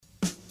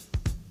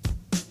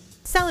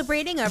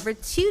Celebrating over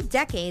 2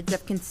 decades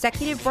of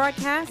consecutive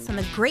broadcasts on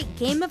the great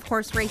game of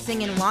horse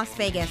racing in Las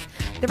Vegas,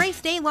 the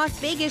Race Day Las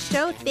Vegas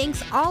show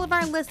thanks all of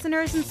our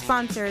listeners and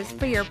sponsors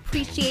for your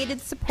appreciated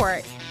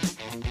support.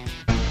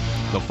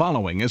 The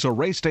following is a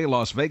Race Day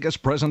Las Vegas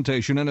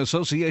presentation in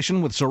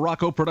association with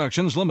Sirocco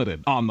Productions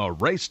Limited on the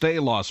Race Day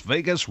Las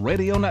Vegas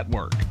Radio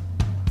Network.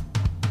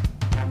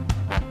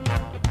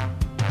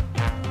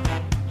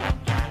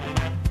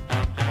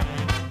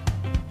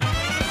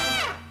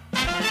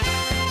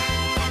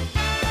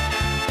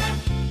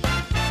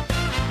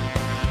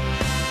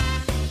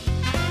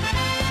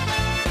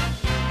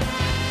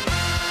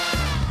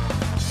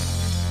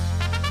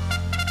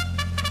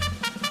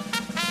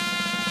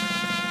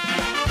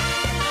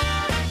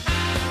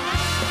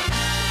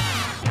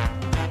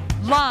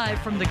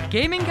 Live from the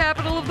gaming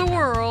capital of the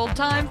world,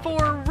 time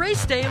for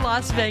Race Day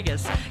Las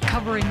Vegas,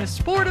 covering the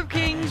sport of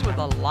kings with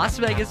a Las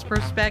Vegas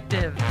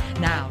perspective.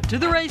 Now to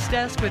the race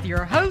desk with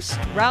your host,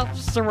 Ralph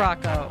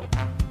Sirocco.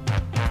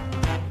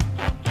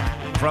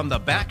 From the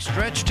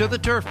backstretch to the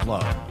turf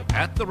club,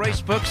 at the race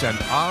books and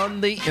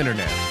on the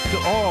internet, to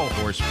all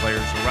horse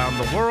players around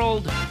the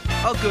world,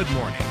 a good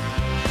morning.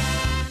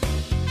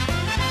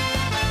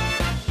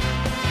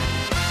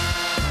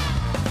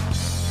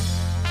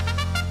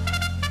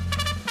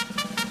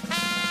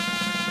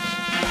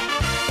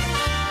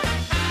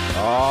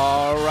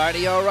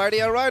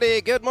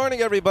 Alrighty. Good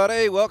morning,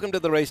 everybody. Welcome to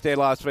the Race Day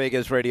Las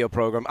Vegas radio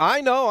program.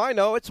 I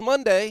know, it's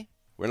Monday.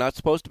 We're not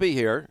supposed to be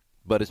here,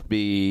 but it's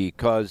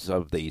because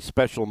of the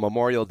special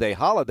Memorial Day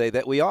holiday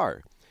that we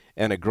are.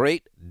 And a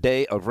great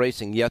day of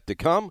racing yet to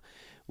come.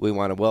 We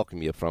want to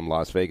welcome you from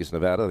Las Vegas,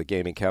 Nevada, the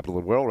gaming capital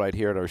of the world, right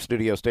here at our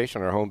studio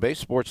station, our home base,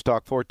 Sports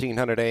Talk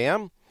 1400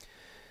 AM.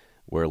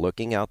 We're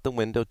looking out the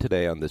window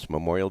today on this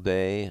Memorial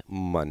Day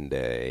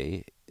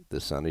Monday. The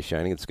sun is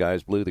shining, the sky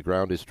is blue, the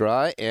ground is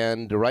dry,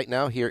 and right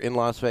now here in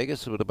Las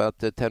Vegas, at about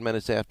 10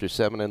 minutes after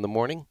 7 in the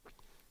morning,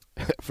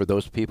 for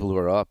those people who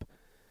are up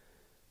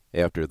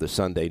after the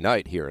Sunday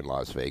night here in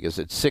Las Vegas,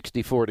 it's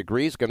 64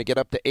 degrees, going to get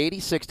up to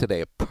 86 today,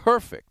 a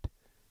perfect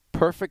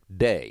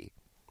day,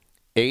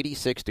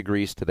 86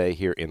 degrees today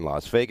here in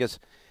Las Vegas,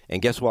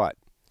 and guess what?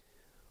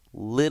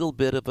 Little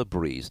bit of a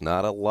breeze,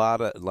 not a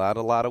lot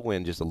of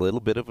wind, just a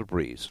little bit of a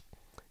breeze,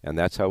 and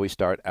that's how we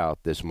start out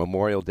this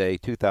Memorial Day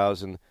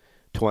 2022.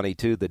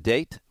 The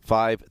date,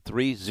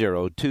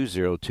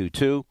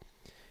 5/30/2022.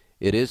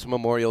 It is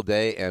Memorial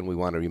Day, and we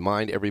want to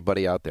remind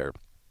everybody out there,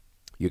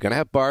 you're going to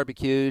have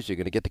barbecues, you're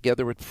going to get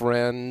together with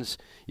friends,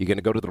 you're going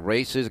to go to the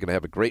races, you're going to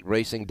have a great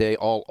racing day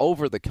all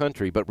over the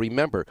country. But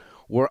remember,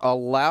 we're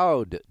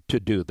allowed to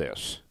do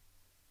this.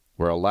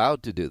 We're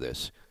allowed to do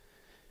this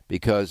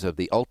because of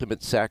the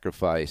ultimate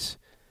sacrifice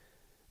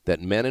that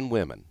men and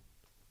women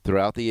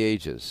throughout the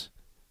ages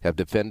have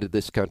defended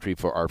this country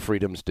for our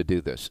freedoms to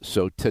do this.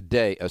 So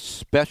today,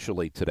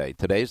 especially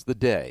today's the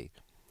day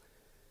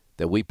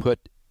that we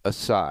put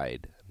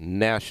aside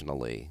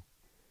nationally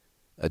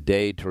a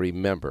day to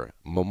remember,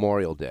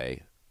 Memorial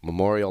Day,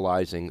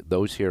 memorializing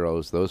those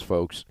heroes, those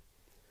folks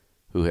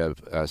who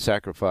have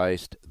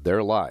sacrificed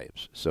their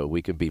lives so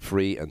we can be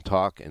free and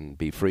talk and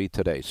be free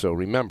today. So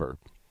remember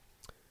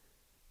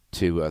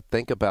to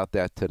think about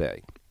that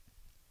today.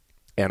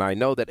 And I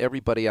know that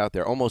everybody out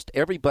there, almost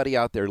everybody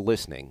out there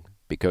listening,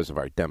 because of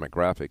our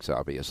demographics,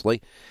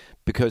 obviously,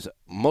 because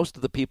most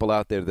of the people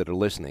out there that are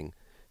listening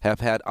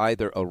have had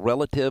either a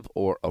relative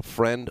or a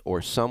friend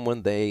or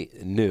someone they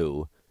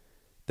knew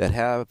that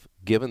have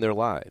given their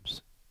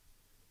lives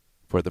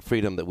for the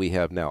freedom that we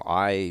have now.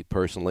 I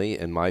personally,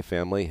 in my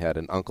family, had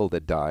an uncle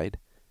that died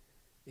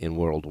in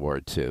World War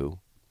II,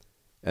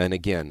 and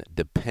again,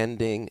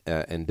 depending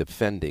and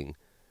defending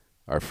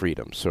our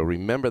freedom. So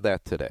remember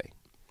that today.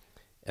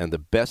 And the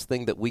best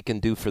thing that we can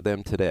do for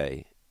them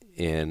today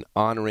in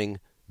honoring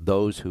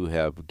those who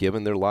have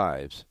given their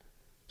lives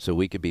so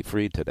we could be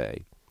free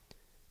today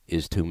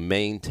is to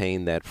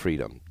maintain that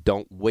freedom.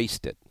 Don't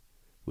waste it.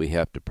 We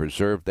have to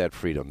preserve that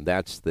freedom.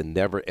 That's the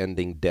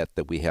never-ending debt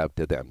that we have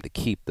to them, to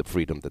keep the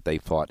freedom that they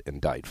fought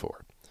and died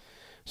for.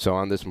 So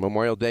on this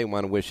Memorial Day, I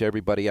want to wish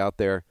everybody out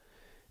there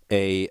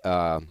a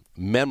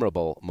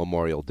memorable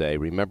Memorial Day.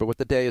 Remember what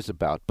the day is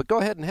about, but go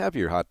ahead and have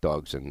your hot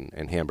dogs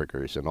and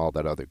hamburgers and all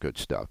that other good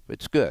stuff.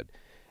 It's good.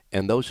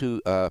 And those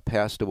who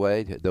passed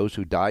away, those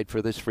who died for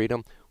this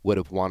freedom, would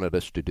have wanted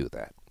us to do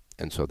that.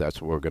 And so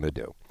that's what we're going to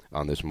do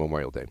on this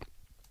Memorial Day.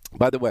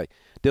 By the way,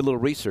 did a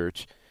little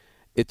research.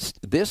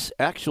 This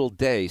actual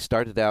day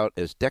started out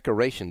as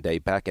Decoration Day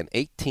back in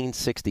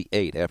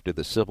 1868 after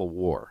the Civil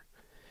War.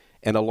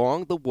 And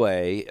along the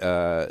way,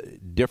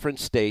 different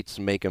states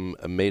made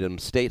them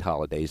state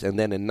holidays. And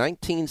then in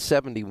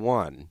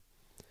 1971,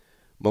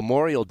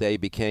 Memorial Day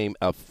became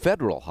a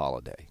federal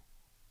holiday.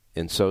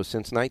 And so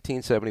since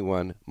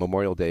 1971,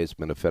 Memorial Day has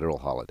been a federal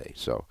holiday.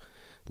 So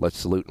let's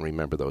salute and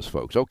remember those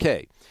folks.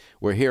 Okay,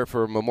 we're here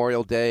for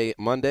Memorial Day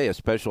Monday, a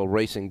special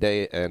racing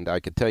day. And I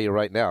can tell you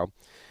right now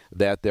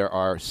that there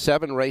are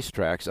 7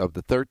 racetracks of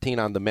the 13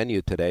 on the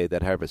menu today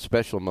that have a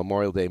special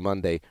Memorial Day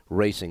Monday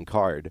racing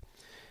card.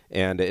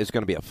 And it's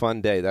going to be a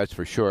fun day, that's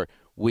for sure.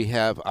 we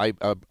have I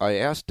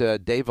asked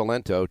Dave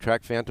Valento,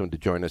 Track Phantom, to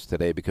join us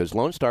today because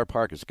Lone Star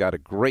Park has got a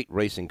great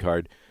racing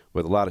card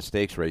with a lot of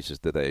stakes races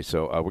today.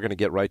 So we're going to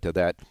get right to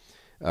that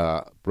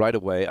right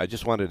away. I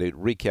just wanted to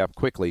recap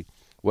quickly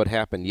what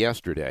happened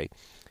yesterday.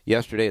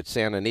 Yesterday at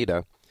Santa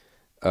Anita,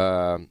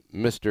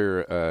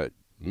 Mr.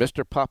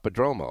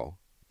 Papadromo,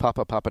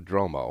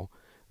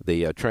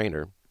 the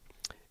trainer,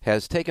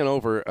 has taken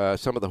over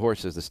some of the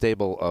horses, the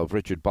stable of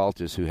Richard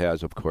Baltas, who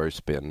has, of course,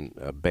 been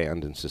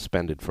banned and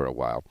suspended for a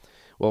while.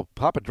 Well,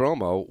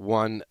 Papadromo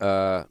won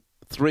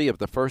 3 of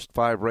the first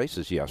 5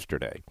 races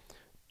yesterday,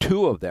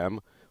 2 of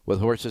them with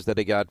horses that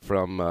he got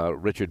from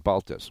Richard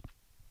Baltas.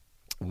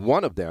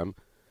 One of them,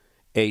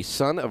 a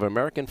son of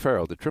American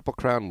Pharoah, the Triple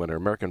Crown winner,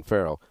 American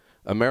Pharoah,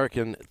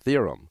 American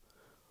Theorem,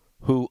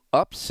 who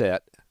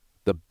upset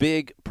the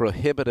big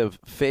prohibitive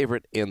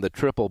favorite in the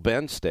Triple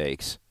Bend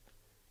Stakes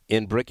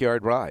in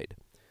Brickyard Ride.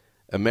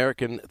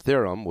 American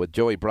Theorem, with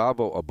Joey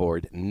Bravo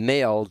aboard,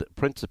 nailed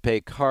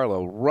Principe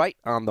Carlo right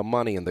on the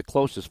money in the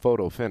closest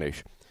photo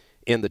finish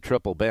in the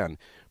Triple Bend.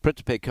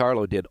 Principe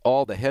Carlo did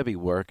all the heavy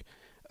work,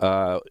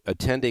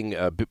 attending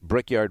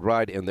Brickyard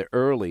Ride in the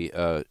early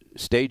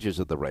stages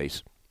of the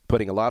race,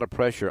 putting a lot of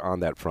pressure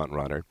on that front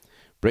runner.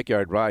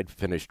 Brickyard Ride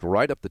finished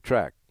right up the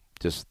track,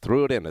 just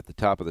threw it in at the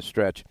top of the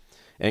stretch.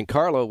 And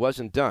Carlo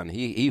wasn't done.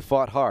 He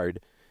fought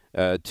hard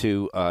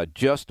to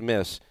just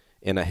miss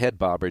in a head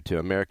bobber to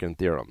American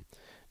Theorem.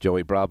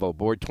 Joey Bravo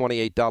aboard,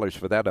 $28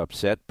 for that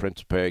upset.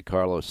 Principe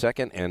Carlo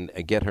second, and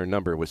Get Her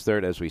Number was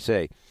third, as we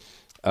say.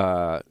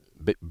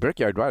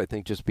 Brickyard Ride, I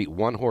think, just beat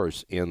 1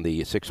 horse in the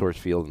 6-horse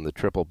field in the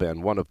Triple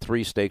Bend, one of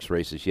 3 stakes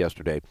races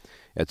yesterday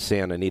at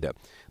Santa Anita.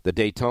 The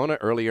Daytona,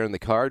 earlier in the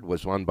card,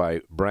 was won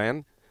by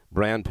Bran.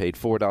 Bran paid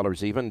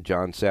 $4 even.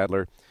 John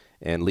Sadler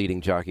and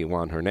leading jockey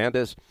Juan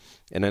Hernandez.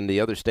 And then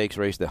the other stakes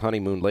race, the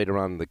Honeymoon, later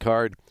on in the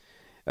card.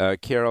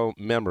 Caro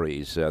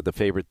Memories, the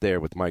favorite there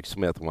with Mike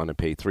Smith, won and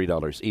paid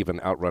 $3 even,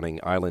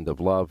 outrunning Island of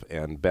Love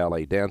and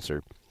Ballet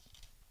Dancer.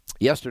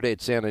 Yesterday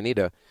at Santa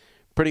Anita,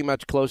 pretty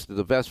much close to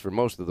the vest for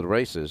most of the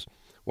races.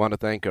 Want to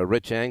thank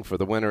Rich Ang for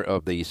the winner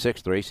of the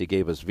 6th race. He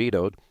gave us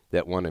Vetoed,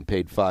 that won and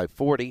paid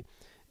 $5.40.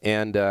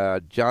 And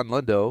John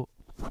Lindo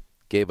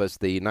gave us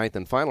the 9th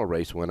and final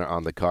race winner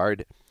on the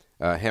card,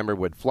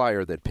 Hammerwood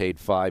Flyer, that paid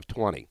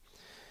 $5.20.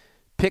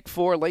 Pick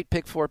 4, late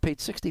pick 4, paid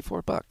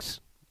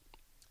 $64.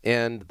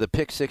 And the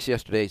pick 6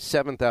 yesterday,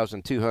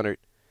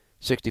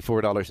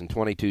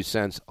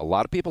 $7,264.22. A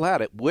lot of people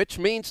had it, which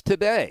means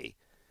today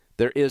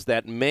there is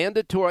that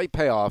mandatory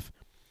payoff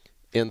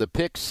in the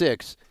pick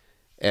 6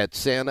 at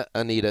Santa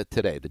Anita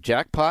today. The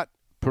jackpot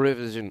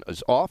provision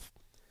is off.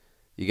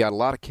 You got a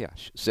lot of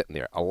cash sitting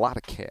there, a lot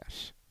of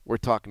cash. We're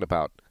talking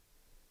about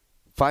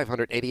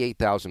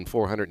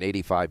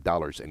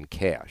 $588,485 in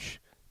cash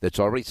that's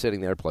already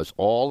sitting there, plus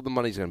all of the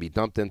money is going to be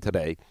dumped in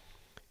today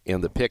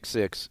in the pick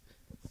 6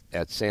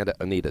 at Santa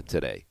Anita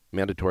today.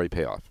 Mandatory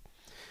payoff.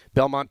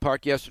 Belmont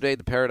Park yesterday,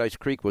 the Paradise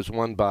Creek was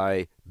won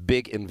by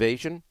Big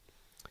Invasion.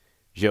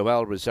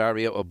 Joel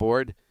Rosario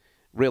aboard.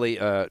 Really,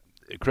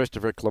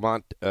 Christopher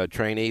Clement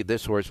trainee.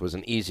 This horse was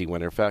an easy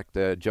winner. In fact,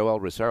 Joel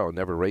Rosario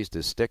never raised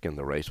his stick in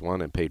the race,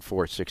 won and paid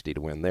 $4.60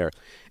 to win there.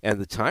 And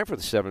the time for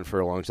the 7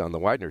 furlongs on the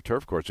Widener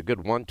Turf Course, a good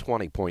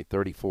 120.34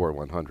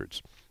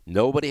 100s.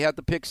 Nobody had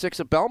the pick 6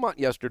 at Belmont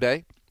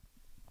yesterday.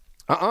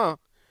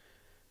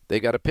 They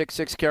got a pick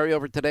 6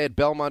 carryover today at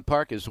Belmont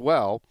Park as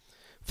well.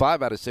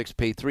 5 out of 6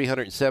 paid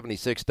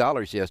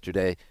 $376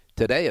 yesterday.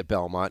 Today at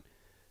Belmont,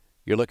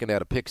 you're looking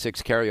at a pick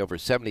 6 carryover,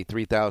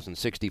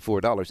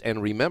 $73,064.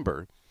 And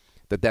remember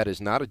that that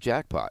is not a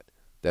jackpot.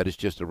 That is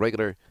just a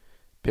regular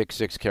pick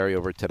 6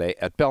 carryover today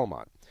at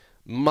Belmont.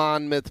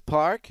 Monmouth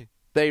Park,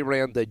 they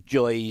ran the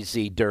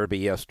Jersey Derby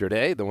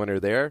yesterday. The winner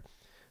there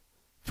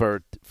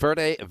for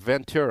Ferde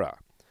Ventura.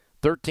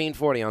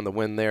 $13.40 on the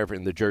win there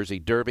in the Jersey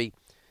Derby.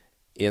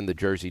 In the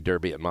Jersey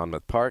Derby at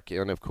Monmouth Park.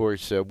 And, of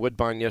course,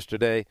 Woodbine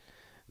yesterday,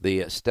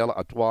 the Stella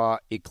Artois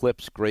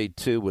Eclipse Grade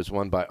 2 was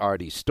won by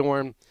Artie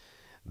Storm.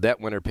 That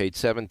winner paid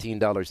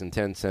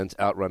 $17.10,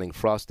 outrunning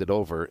Frosted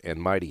Over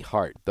and Mighty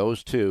Heart.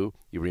 Those two,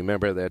 you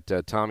remember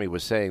that Tommy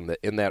was saying that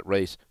in that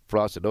race,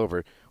 Frosted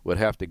Over would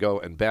have to go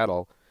and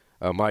battle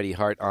Mighty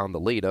Heart on the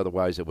lead.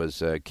 Otherwise, it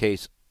was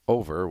case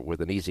over with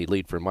an easy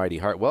lead for Mighty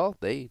Heart. Well,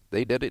 they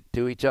did it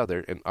to each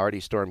other, and Artie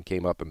Storm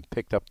came up and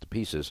picked up the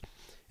pieces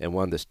and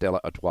won the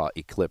Stella Artois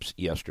Eclipse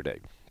yesterday.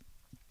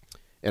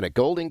 And at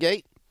Golden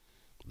Gate,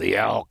 the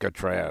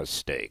Alcatraz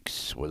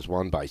Stakes was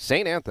won by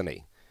St.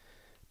 Anthony,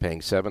 paying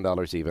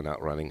 $7 even,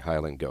 outrunning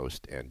Highland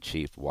Ghost and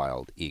Chief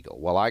Wild Eagle.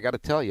 Well, I got to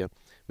tell you,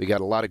 we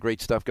got a lot of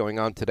great stuff going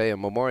on today on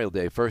Memorial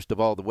Day. First of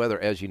all, the weather,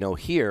 as you know,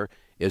 here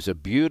is a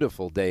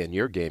beautiful day in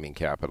your gaming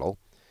capital,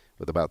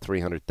 with about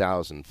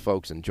 300,000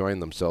 folks enjoying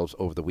themselves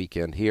over the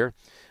weekend here.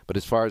 But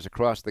as far as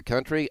across the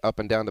country, up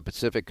and down the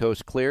Pacific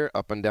Coast, clear.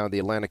 Up and down the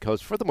Atlantic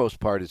Coast, for the most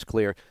part, is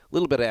clear. A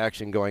little bit of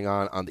action going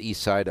on the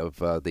east side of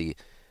the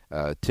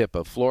tip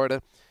of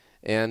Florida.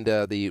 And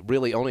the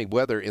really only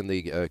weather in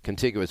the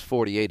contiguous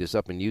 48 is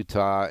up in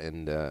Utah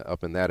and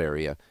up in that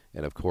area.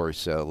 And, of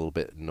course, a little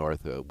bit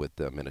north with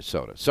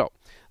Minnesota. So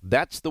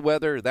that's the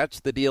weather. That's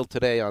the deal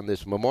today on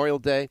this Memorial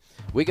Day.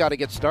 We got to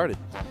get started.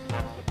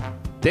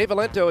 Dave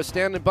Valento is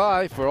standing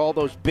by for all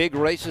those big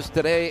races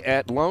today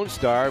at Lone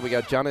Star. We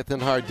got Jonathan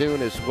Hardoon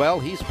as well.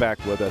 He's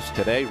back with us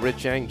today.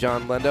 Rich Yang,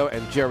 John Lendo,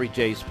 and Jerry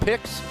J's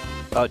picks.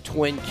 A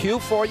twin Q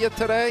for you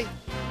today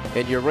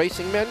in your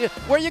racing menu.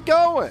 Where you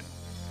going?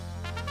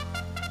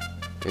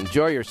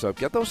 Enjoy yourself.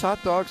 Get those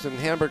hot dogs and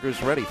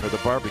hamburgers ready for the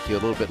barbecue a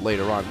little bit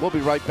later on. We'll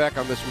be right back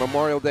on this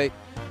Memorial Day,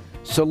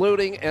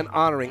 saluting and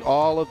honoring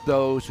all of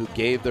those who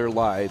gave their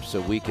lives so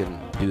we can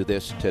do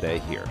this today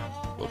here.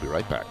 We'll be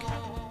right back.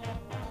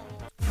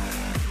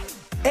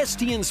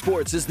 STN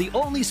Sports is the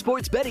only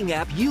sports betting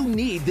app you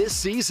need this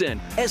season.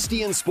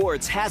 STN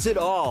Sports has it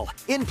all.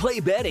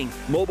 In-play betting,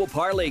 mobile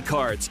parlay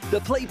cards,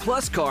 the Play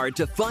Plus card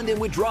to fund and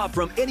withdraw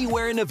from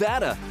anywhere in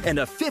Nevada, and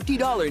a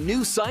 $50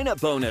 new sign-up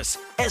bonus.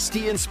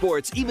 STN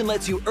Sports even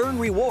lets you earn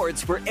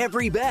rewards for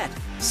every bet.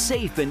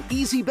 Safe and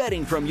easy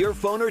betting from your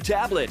phone or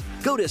tablet.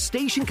 Go to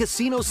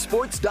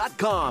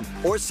StationCasinoSports.com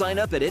or sign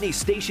up at any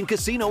Station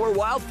Casino or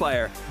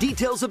Wildfire.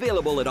 Details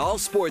available at all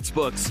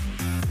sportsbooks.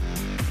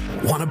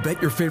 Want to bet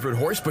your favorite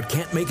horse but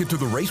can't make it to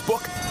the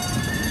racebook?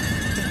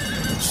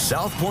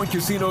 South Point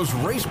Casino's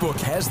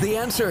Racebook has the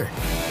answer.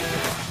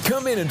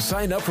 Come in and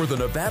sign up for the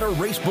Nevada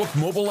Racebook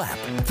mobile app.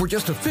 For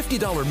just a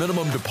 $50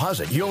 minimum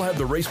deposit, you'll have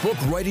the Racebook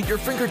right at your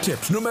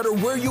fingertips, no matter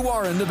where you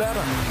are in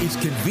Nevada. It's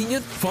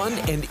convenient, fun,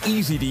 and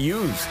easy to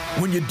use.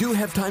 When you do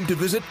have time to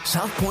visit,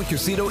 South Point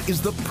Casino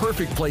is the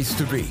perfect place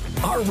to be.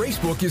 Our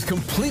Racebook is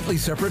completely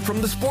separate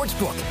from the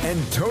Sportsbook and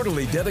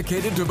totally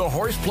dedicated to the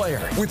horse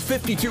player. With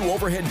 52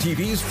 overhead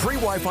TVs, free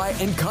Wi-Fi,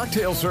 and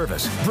cocktail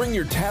service. Bring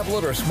your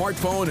tablet or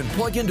smartphone and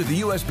plug into the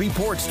USB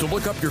ports to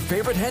look up your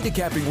favorite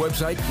handicapping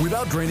website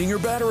without draining your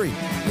battery.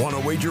 Want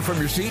to wager from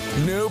your seat?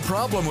 No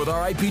problem with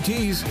our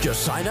IPTs.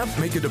 Just sign up,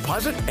 make a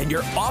deposit, and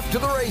you're off to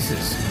the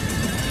races.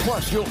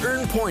 Plus, you'll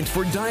earn points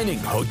for dining,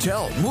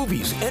 hotel,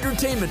 movies,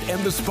 entertainment,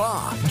 and the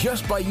spa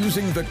just by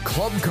using the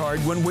club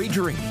card when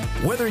wagering.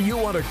 Whether you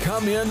want to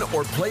come in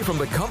or play from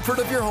the comfort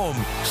of your home,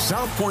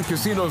 South Point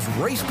Casino's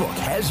Racebook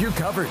has you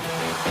covered.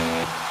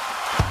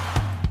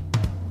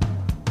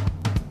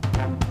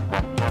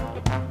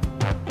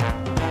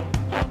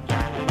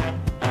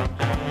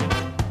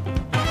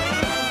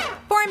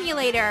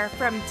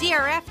 From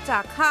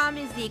DRF.com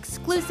is the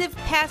exclusive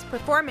past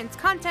performance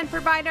content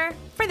provider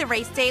for the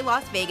Race Day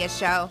Las Vegas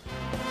show.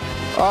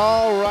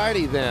 All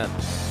righty then.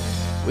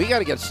 We got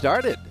to get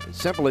started. As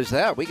simple as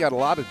that. We got a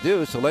lot to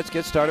do, so let's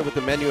get started with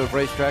the menu of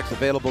racetracks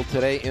available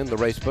today in the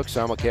Racebook.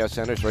 Simulcast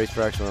centers,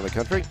 racetracks around the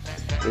country.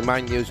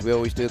 Remind you, as we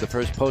always do, the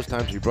first post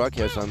times we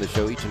broadcast on the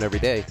show each and every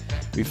day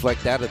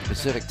reflect that of the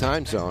Pacific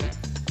time zone.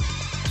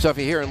 So if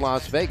you're here in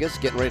Las Vegas,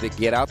 getting ready to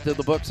get out to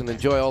the books and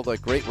enjoy all the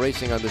great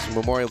racing on this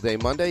Memorial Day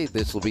Monday,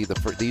 these will be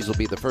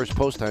the first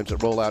post times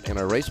that roll out in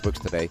our race books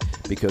today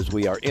because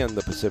we are in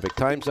the Pacific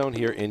time zone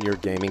here in your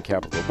gaming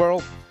capital of the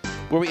world,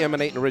 where we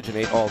emanate and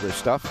originate all this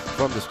stuff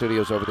from the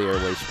studios over the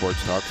airways,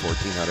 Sports Talk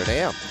 1400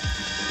 AM.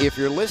 If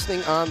you're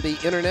listening on the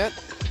internet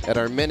at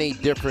our many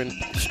different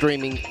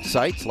streaming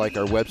sites, like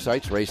our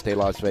websites,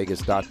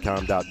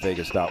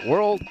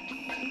 racedaylasvegas.com.vegas.world,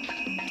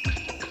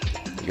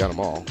 you got them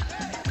all.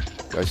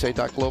 Did I say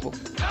 .global?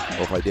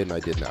 Well, if I didn't,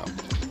 I did now.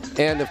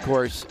 And, of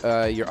course,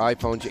 your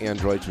iPhones, your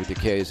Androids with your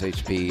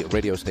KSHP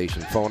radio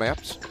station phone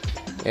apps.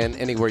 And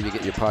anywhere you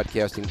get your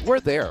podcasting,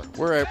 we're there.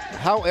 We're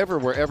however,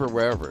 wherever,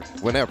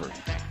 whenever.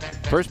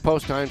 First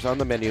post times on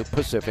the menu,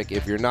 Pacific.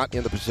 If you're not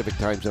in the Pacific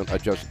time zone,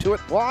 adjust to it.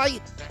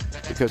 Why?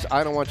 Because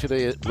I don't want you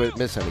to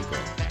miss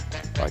anything,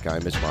 like I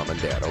miss Mom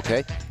and Dad,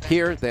 okay?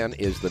 Here, then,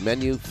 is the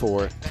menu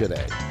for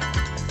today.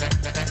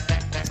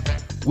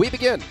 We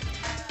begin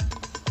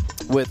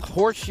with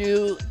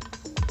Horseshoe,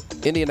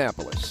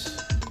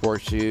 Indianapolis.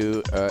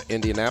 Horseshoe,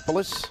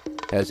 Indianapolis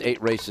has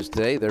 8 races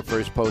today. Their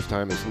first post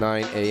time is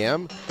 9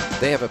 a.m.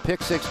 They have a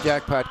pick 6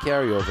 jackpot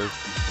carryover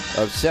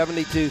of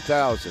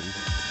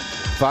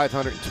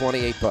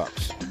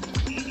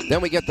 $72,528.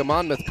 Then we get to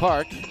Monmouth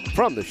Park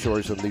from the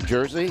shores of New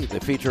Jersey. The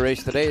feature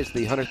race today is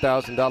the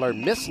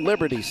 $100,000 Miss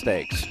Liberty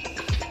Stakes.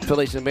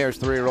 Fillies and mares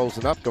 3-year-olds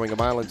and up, going a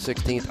mile and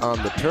 16th on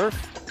the turf.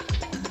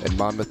 In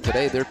Monmouth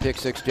today, their pick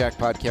 6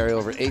 jackpot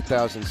carryover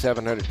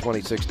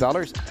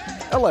 $8,726.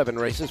 11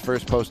 races,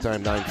 first post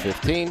time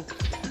 9:15.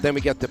 Then we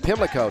get to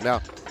Pimlico.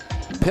 Now,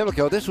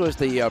 Pimlico, this was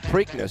the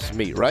Preakness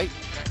meet, right?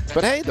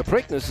 But hey, the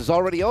Preakness is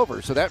already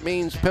over, so that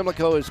means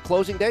Pimlico is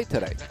closing day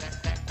today.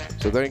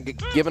 So they're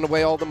giving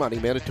away all the money,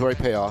 mandatory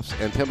payoffs,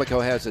 and Pimlico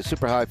has a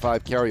Super High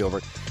 5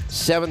 carryover,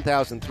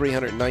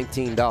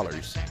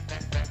 $7,319.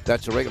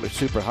 That's a regular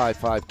Super High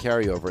 5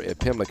 carryover at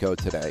Pimlico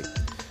today.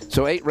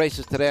 So 8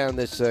 races today on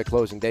this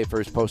closing day.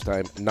 First post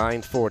time,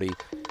 9:40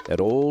 at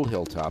Old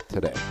Hilltop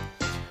today.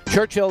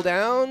 Churchill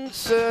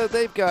Downs,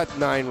 they've got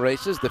 9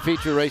 races. The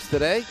feature race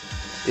today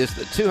is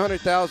the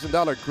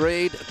 $200,000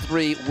 Grade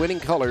 3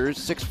 Winning Colors,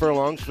 6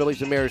 furlongs,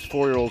 fillies and mares,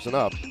 4-year-olds and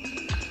up.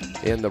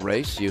 in the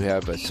race. You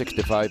have a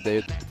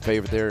 6-5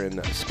 favorite there in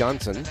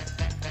Wisconsin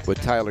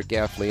with Tyler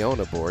Gaffleone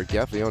aboard.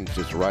 Gaffleone's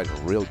just riding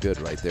real good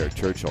right there at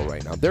Churchill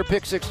right now. Their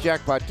Pick 6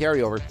 jackpot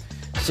carryover,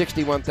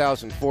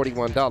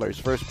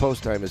 $61,041. First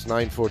post time is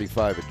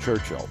 9:45 at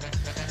Churchill.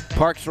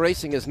 Parks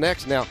Racing is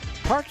next. Now,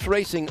 Parks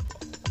Racing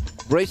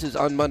races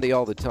on Monday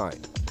all the time.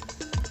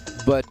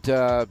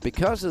 But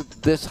because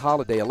of this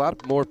holiday, a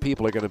lot more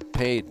people are going to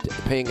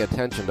paying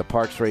attention to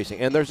Parks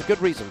Racing, and there's a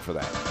good reason for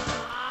that.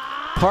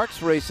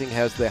 Parks Racing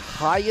has the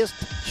highest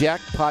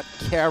jackpot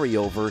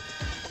carryover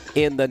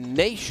in the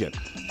nation.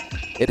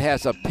 It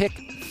has a Pick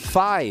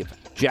 5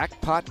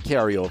 jackpot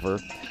carryover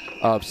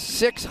of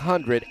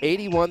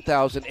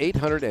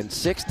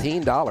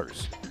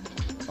 $681,816.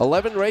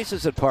 11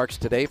 races at Parks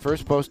today.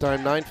 First post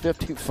time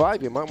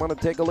 9:55. You might want to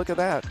take a look at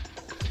that.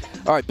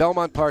 All right,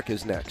 Belmont Park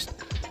is next.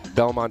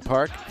 Belmont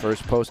Park,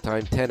 first post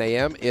time 10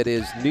 a.m. It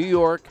is New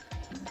York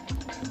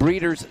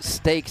Breeders'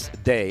 Stakes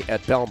Day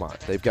at Belmont.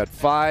 They've got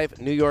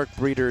 5 New York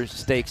Breeders'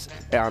 Stakes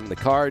on the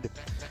card.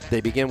 They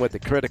begin with the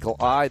Critical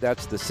Eye.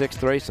 That's the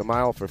 6th race, a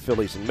mile for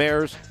fillies and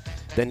mares.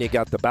 Then you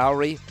got the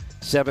Bowery,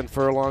 7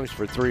 furlongs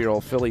for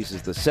 3-year-old fillies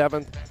is the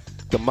 7th.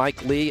 The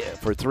Mike Lee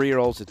for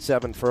 3-year-olds at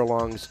 7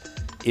 furlongs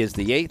is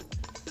the 8th.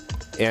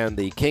 And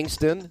the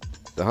Kingston,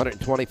 the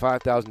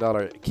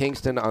 $125,000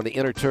 Kingston on the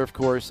inner turf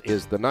course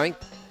is the 9th.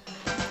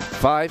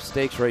 5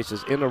 stakes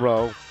races in a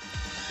row.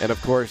 And, of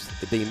course,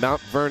 the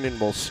Mount Vernon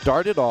will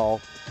start it all.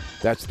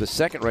 That's the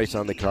 2nd race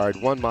on the card,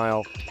 1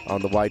 mile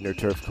on the Widener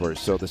turf course.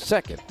 So the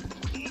 2nd,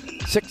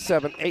 6th,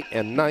 7th, 8th,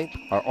 and 9th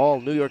are all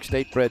New York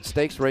State bred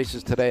stakes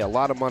races today. A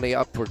lot of money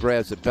up for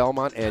grabs at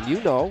Belmont. And you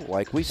know,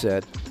 like we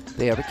said,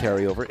 they have a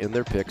carryover in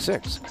their Pick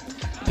 6.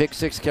 Pick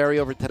 6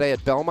 carryover today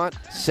at Belmont,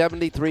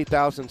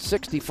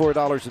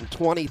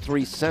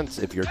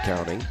 $73,064.23 if you're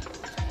counting.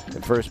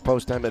 And first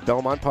post time at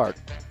Belmont Park.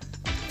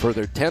 For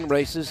their 10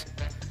 races,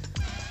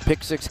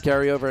 Pick 6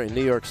 carryover in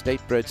New York State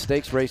bred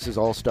stakes races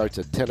all starts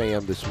at 10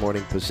 a.m. this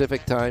morning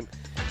Pacific time.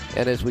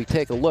 And as we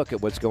take a look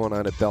at what's going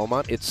on at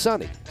Belmont, it's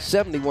sunny,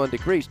 71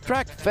 degrees.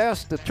 Track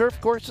fast. The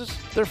turf courses,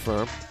 they're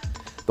firm.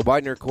 The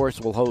Widener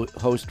course will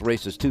host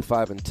races 2,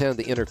 5, and 10.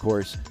 The inner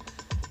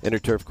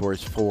turf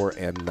course 4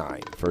 and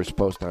 9. First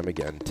post time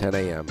again, 10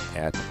 a.m.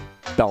 at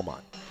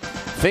Belmont.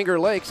 Finger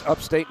Lakes,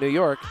 upstate New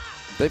York.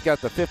 They've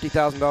got the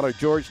 $50,000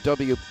 George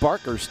W.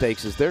 Barker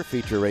Stakes as their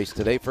feature race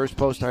today. First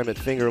post time at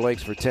Finger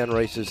Lakes for 10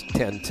 races,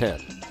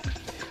 10-10.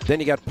 Then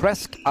you got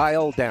Presque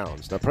Isle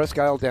Downs. Now, Presque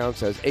Isle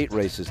Downs has 8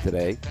 races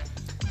today.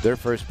 Their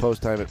first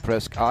post time at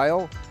Presque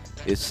Isle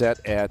is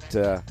set at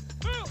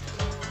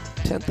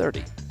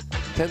 10:30.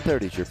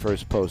 10:30 is your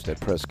first post at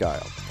Presque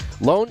Isle.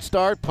 Lone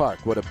Star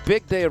Park, what a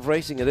big day of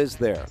racing it is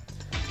there.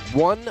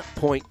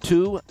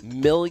 $1.2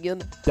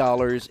 million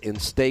in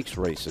stakes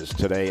races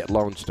today at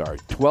Lone Star.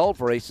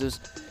 12 races,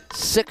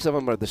 6 of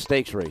them are the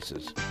stakes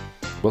races.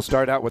 We'll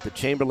start out with the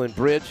Chamberlain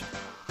Bridge,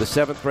 the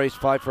 7th race,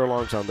 5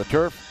 furlongs on the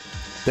turf.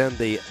 Then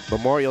the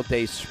Memorial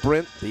Day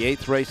Sprint, the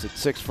 8th race at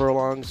 6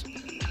 furlongs.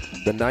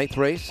 The 9th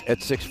race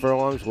at 6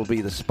 furlongs will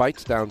be the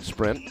Spitestown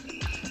Sprint.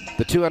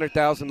 The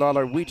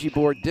 $200,000 Ouija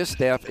board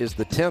distaff is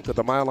the 10th at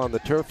a mile on the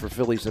turf for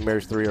fillies and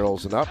mares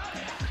 3-year-olds and up.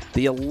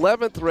 The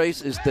 11th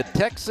race is the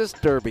Texas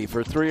Derby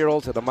for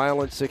 3-year-olds at a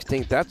mile and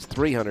 16th. That's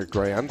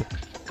 $300,000.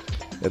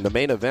 And the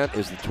main event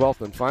is the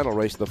 12th and final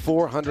race, the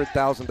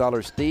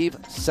 $400,000 Steve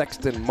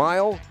Sexton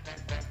Mile.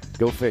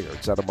 Go figure,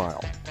 it's at a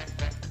mile.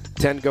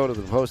 10 go to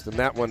the post in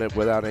that one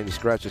without any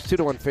scratches.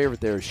 2-1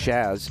 favorite there is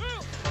Shaz.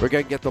 We're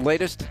going to get the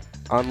latest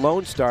on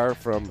Lone Star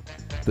from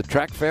the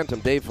track phantom,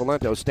 Dave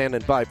Valento,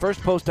 standing by.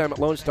 First post time at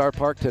Lone Star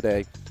Park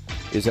today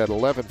is at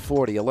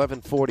 11:40.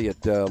 11:40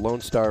 at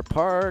Lone Star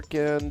Park,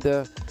 and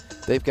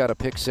they've got a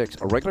Pick 6,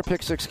 a regular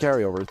Pick 6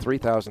 carryover,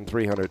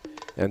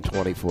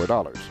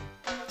 $3,324.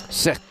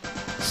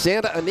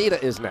 Santa Anita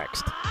is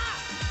next.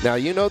 Now,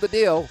 you know the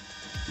deal.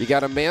 You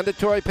got a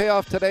mandatory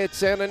payoff today at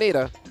Santa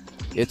Anita.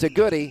 It's a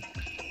goodie.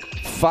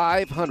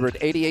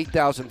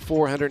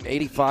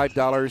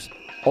 $588,485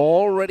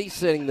 already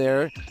sitting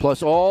there,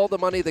 plus all the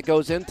money that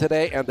goes in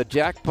today, and the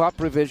jackpot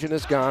provision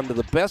is gone.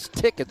 The best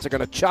tickets are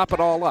going to chop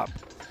it all up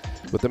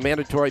with the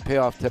mandatory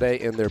payoff today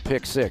in their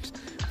Pick 6.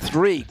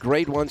 3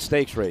 Grade 1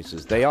 stakes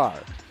races. They are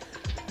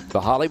the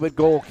Hollywood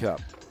Gold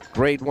Cup,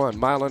 Grade 1,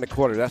 mile and a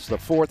quarter. That's the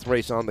 4th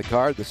race on the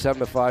card. The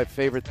 7-5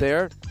 favorite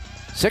there.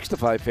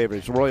 6-5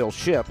 favorite is Royal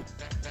Ship.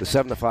 The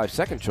 7-5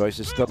 second choice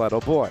is Stiletto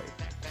Boy.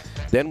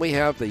 Then we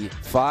have the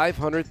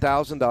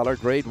 $500,000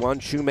 Grade 1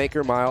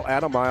 Shoemaker Mile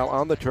at a mile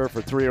on the turf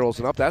for 3-year-olds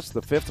and up. That's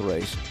the 5th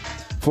race.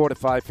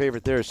 4-5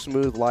 favorite there is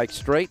Smooth Like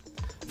Straight.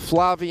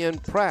 Flavian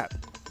Pratt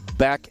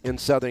back in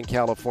Southern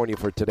California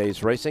for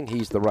today's racing.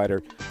 He's the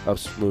rider of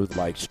Smooth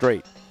Like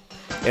Straight.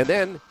 And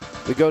then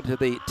we go to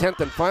the 10th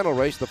and final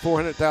race, the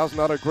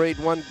 $400,000 Grade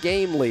 1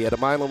 Gamely at a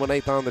mile and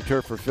 1/8 on the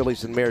turf for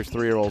fillies and mares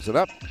 3-year-olds and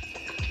up.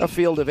 A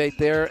field of 8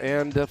 there,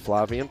 and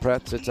Flavian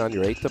Pratt sits on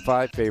your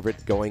 8-5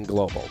 favorite going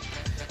global.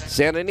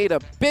 Santa Anita,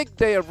 big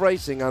day of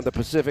racing on the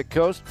Pacific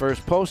Coast.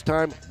 First post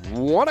time,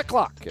 1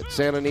 o'clock at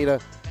Santa Anita,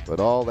 with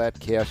all that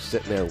cash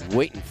sitting there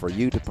waiting for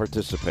you to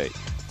participate.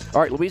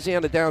 All right,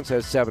 Louisiana Downs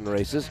has 7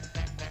 races.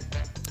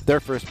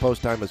 Their first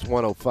post time is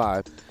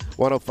 105.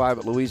 105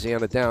 at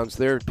Louisiana Downs.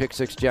 Their Pick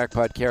 6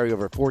 jackpot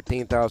carryover,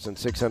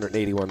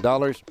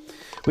 $14,681.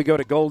 We go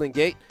to Golden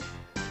Gate.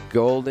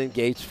 Golden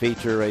Gate's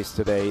feature race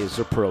today is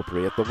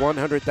appropriate. The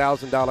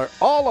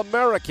 $100,000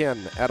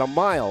 All-American at a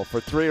mile for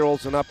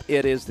 3-year-olds and up.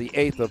 It is the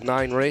 8th of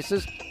 9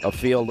 races, a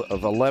field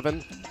of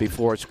 11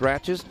 before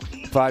scratches.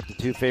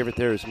 5-2 favorite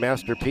there is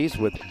Masterpiece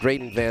with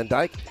Drayden Van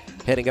Dyke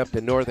heading up to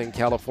Northern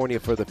California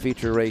for the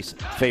feature race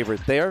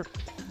favorite there.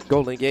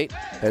 Golden Gate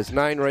has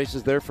 9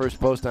 races. Their first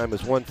post time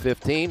is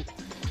 1:15.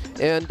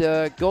 And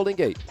Golden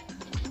Gate,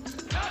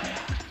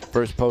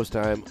 first post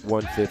time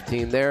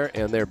 1:15 there.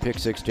 And their Pick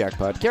 6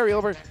 jackpot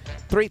carryover,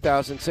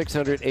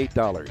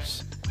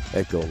 $3,608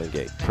 at Golden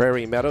Gate.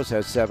 Prairie Meadows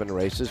has 7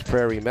 races.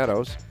 Prairie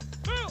Meadows,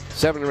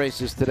 7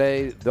 races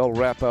today. They'll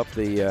wrap up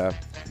the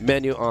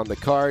menu on the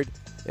card.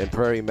 And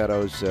Prairie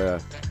Meadows,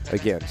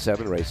 again,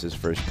 7 races,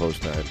 first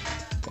post time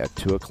at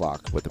 2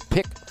 o'clock with a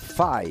Pick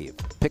 5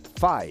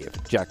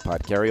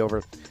 jackpot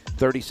carryover,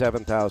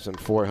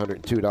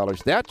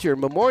 $37,402. That's your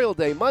Memorial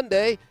Day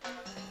Monday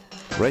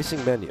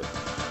racing menu.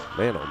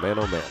 Man, oh man,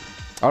 oh man.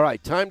 All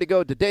right, time to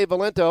go to Dave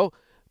Valento,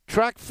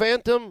 Track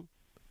Phantom.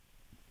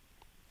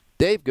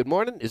 Dave, good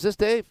morning. Is this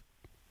Dave?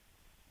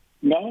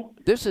 No.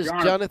 This is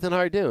Jonathan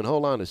Hardoon.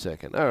 Hold on a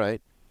second. All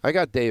right. I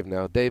got Dave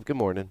now. Dave, good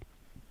morning.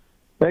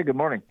 Hey, good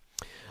morning.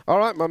 All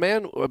right, my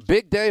man. A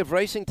big day of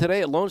racing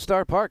today at Lone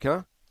Star Park,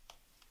 huh?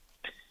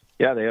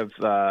 Yeah, they have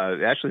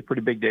actually a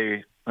pretty big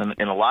day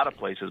in a lot of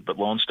places, but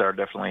Lone Star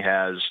definitely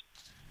has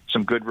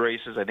some good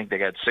races. I think they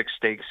got 6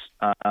 stakes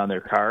on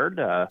their card.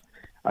 I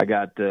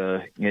got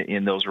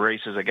in those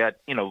races, I got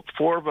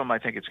 4 of them. I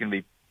think it's going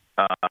to be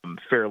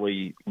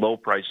fairly low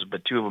prices,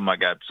 but 2 of them I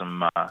got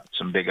some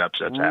big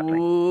upsets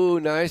happening. Ooh,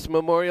 nice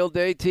Memorial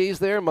Day tease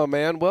there, my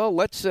man. Well,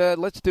 let's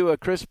do a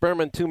Chris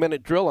Berman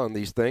 2-minute drill on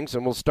these things,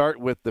 and we'll start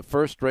with the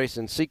first race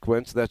in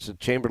sequence. That's at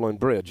Chamberlain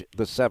Bridge,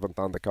 the 7th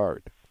on the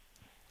card.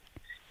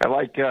 I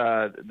like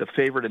the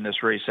favorite in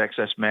this race,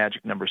 Excess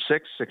Magic, number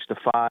 6,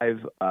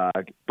 6-5.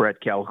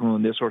 Brett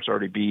Calhoun. This horse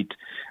already beat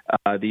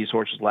these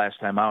horses last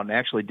time out, and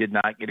actually did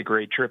not get a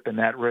great trip in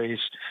that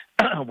race.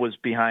 Was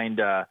behind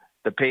the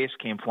pace,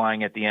 came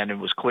flying at the end, and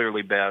was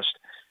clearly best.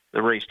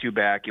 The race 2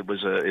 back, it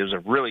was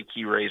a really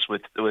key race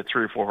with 3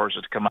 or 4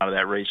 horses to come out of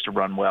that race to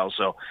run well.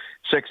 So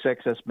 6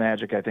 Excess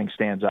Magic, I think,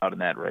 stands out in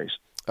that race.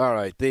 All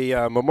right, the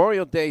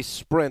Memorial Day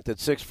Sprint at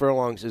 6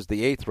 furlongs is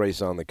the 8th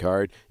race on the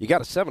card. You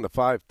got a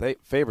 7-5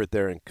 favorite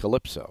there in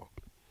Calypso.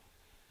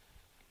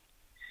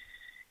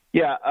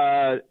 Yeah,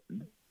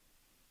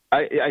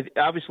 I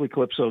obviously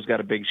Calypso's got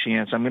a big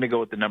chance. I'm going to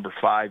go with the number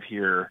 5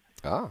 here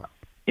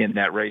in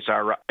that race.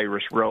 Our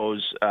Irish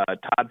Rose,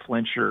 Todd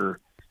Fincher,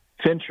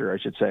 I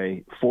should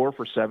say, 4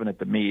 for 7 at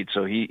the meet.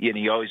 So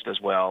he always does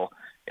well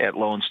at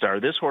Lone Star.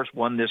 This horse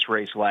won this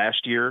race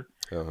last year.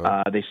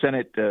 They sent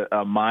it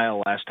a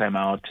mile last time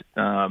out,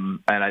 and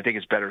I think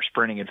it's better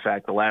sprinting. In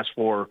fact, the last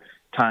 4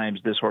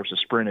 times this horse has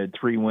sprinted,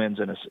 3 wins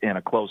and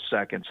a close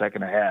second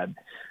ahead.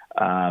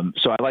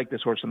 So I like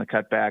this horse in the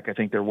cutback. I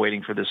think they're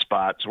waiting for this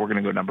spot, so we're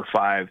going to go number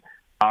 5,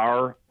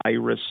 Our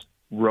Iris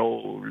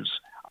Rose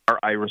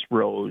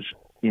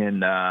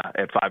in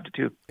at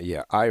 5-2.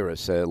 Yeah,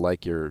 Iris,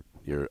 like your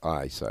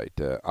eyesight.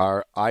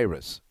 Our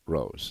Iris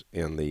Rose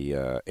in the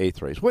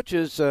 8th race, which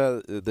is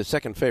the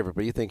second favorite,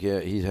 but you think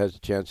he has a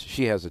chance?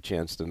 She has a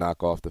chance to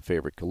knock off the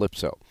favorite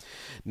Calypso.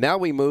 Now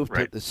we move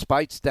to the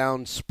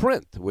Speightstown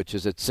Sprint, which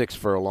is at 6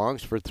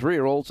 furlongs for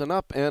 3-year-olds and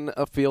up, and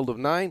a field of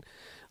 9. A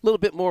little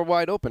bit more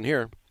wide open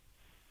here.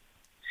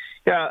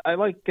 Yeah, I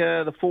like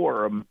the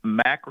 4,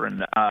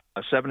 Macron,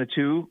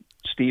 7-2.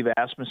 Steve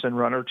Asmussen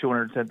runner,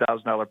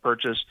 $210,000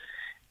 purchase.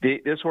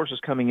 This horse is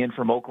coming in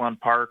from Oaklawn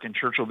Park and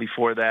Churchill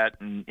before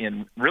that,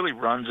 and really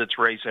runs its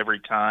race every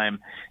time.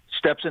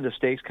 Steps into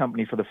Stakes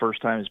Company for the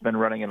first time. Has been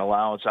running an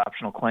allowance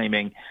optional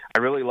claiming. I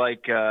really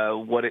like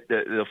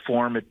the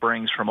form it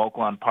brings from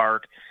Oaklawn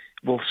Park.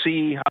 We'll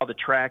see how the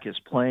track is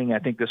playing. I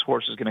think this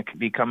horse is going to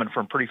be coming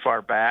from pretty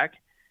far back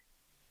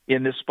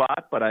in this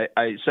spot, but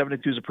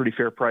 7-2 is a pretty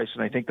fair price,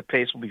 and I think the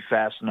pace will be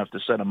fast enough to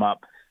set him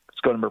up. Let's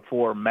go number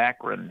 4,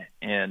 Macron,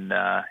 in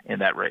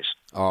that race.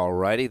 All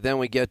righty. Then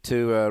we get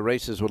to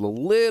races with a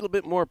little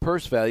bit more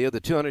purse value.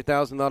 The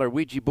 $200,000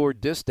 Ouija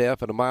board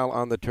distaff at a mile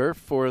on the turf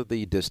for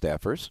the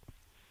distaffers.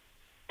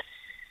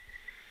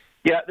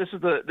 Yeah, this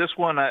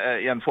one.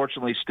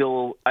 Unfortunately,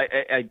 still,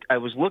 I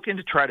was looking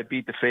to try to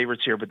beat the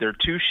favorites here, but there are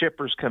 2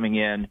 shippers coming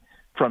in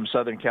from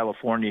Southern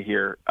California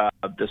here.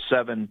 The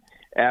 7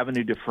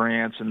 Avenue de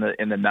France and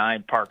the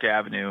 9 Park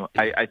Avenue.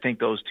 I think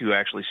those 2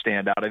 actually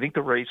stand out. I think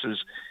the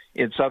races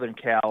in Southern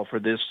Cal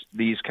for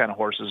these kind of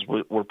horses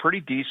were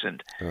pretty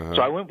decent.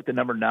 So I went with the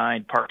number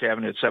 9 Park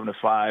Avenue at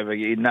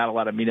 7-5. Not a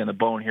lot of meat on the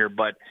bone here,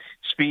 but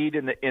speed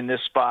in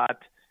this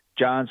spot.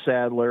 John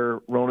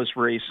Sadler, Ronus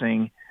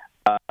Racing,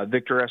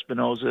 Victor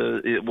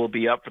Espinoza will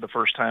be up for the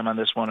first time on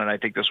this one, and I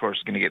think this horse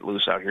is going to get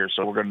loose out here.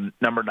 So we're going to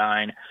number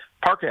 9,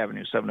 Park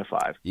Avenue,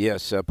 7-5.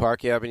 Yes,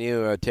 Park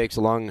Avenue takes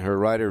along her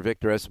rider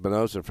Victor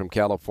Espinoza from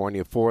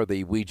California for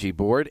the Ouija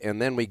board,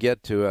 and then we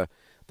get to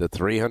the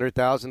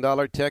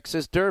 $300,000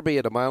 Texas Derby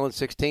at 1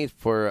 16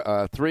 for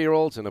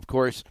 3-year-olds, and of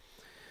course,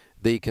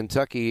 the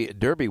Kentucky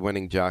Derby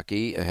winning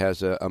jockey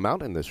has a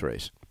mount in this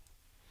race.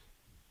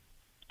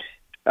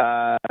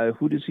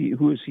 Who is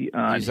he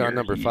on? He's here? on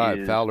number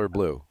 5, Fowler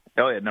Blue.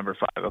 Oh yeah, number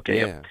 5. Okay.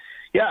 Yeah. Yep.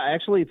 Yeah, I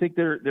actually think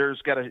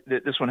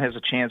this one has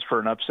a chance for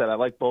an upset. I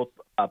like both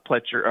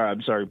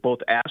both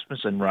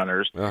Asmussen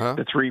runners,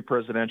 the 3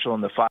 Presidential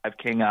and the 5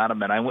 King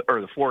Ottoman.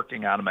 The 4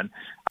 King Ottoman.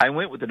 I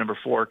went with the number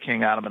 4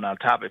 King Ottoman on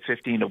top at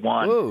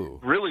 15-1. Ooh.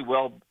 Really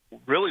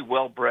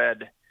well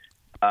bred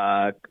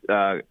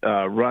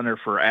runner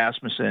for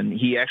Asmussen.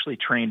 He actually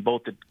trained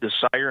both the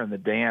sire and the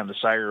dam. The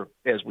sire,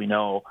 as we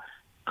know,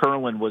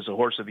 Curlin was a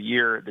horse of the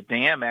year. The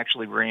dam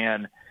actually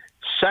ran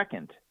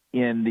second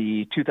in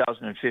the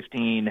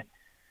 2015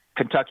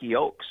 Kentucky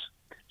Oaks.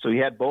 So he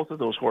had both of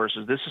those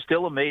horses. This is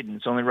still a maiden.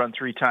 It's only run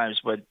 3 times,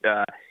 but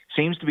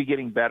seems to be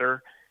getting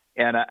better.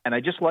 And I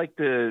just like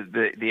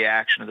the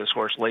action of this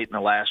horse late in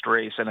the last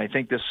race. And I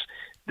think this,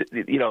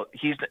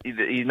 he's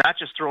not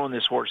just throwing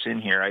this horse in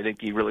here. I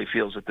think he really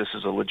feels that this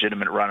is a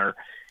legitimate runner.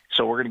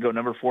 So we're going to go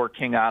number 4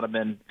 King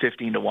Ottoman,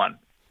 15-1.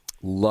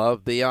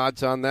 Love the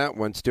odds on that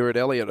one. Stuart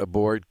Elliott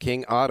aboard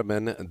King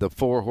Ottoman, the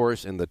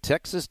 4-horse in the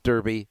Texas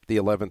Derby, the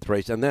 11th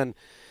race. And then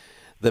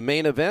the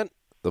main event,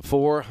 the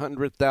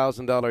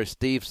 $400,000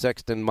 Steve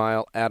Sexton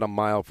Mile at a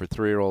mile for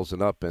 3-year-olds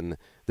and up. And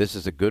this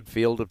is a good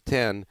field of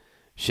 10.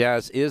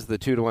 Shaz is the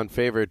 2-1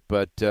 favorite,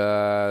 but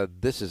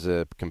this is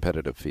a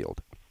competitive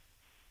field.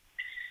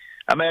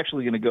 I'm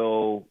actually going to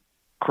go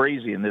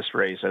crazy in this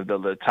race.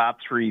 The top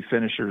 3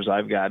 finishers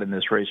I've got in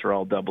this race are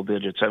all double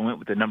digits. I went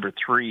with the number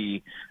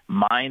 3,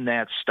 Mind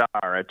That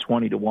Star, at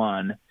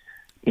 20-1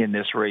 in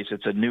this race.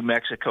 It's a New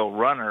Mexico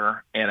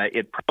runner, and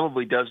it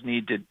probably does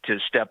need to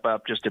step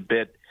up just a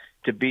bit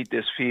to beat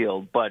this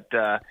field. But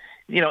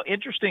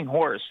interesting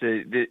horse.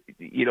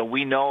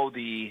 We know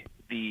the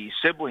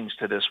siblings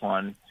to this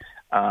one.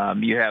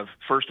 You have,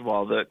 first of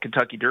all, the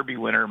Kentucky Derby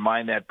winner,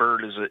 Mind That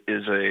Bird,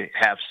 is a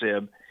half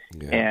sib.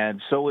 Yeah.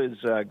 And so is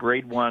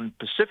Grade 1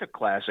 Pacific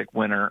Classic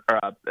winner,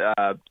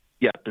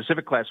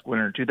 Pacific Classic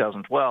winner in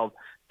 2012,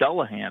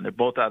 Dullahan. They're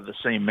both out of the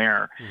same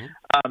mare.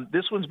 Mm-hmm.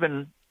 This one's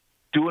been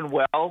doing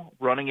well,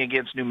 running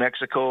against New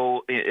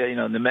Mexico, in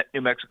the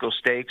New Mexico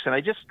Stakes, and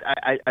I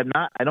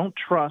don't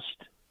trust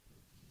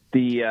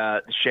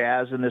the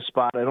Shaz in this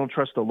spot. I don't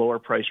trust the lower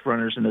priced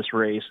runners in this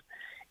race,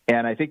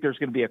 and I think there's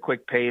going to be a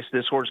quick pace.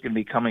 This horse is going to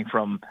be coming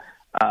from.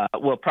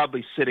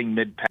 Probably sitting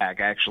mid-pack,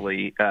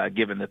 actually,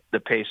 given the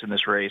pace in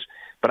this race.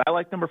 But I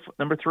like number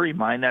 3,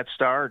 Mind That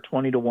Star,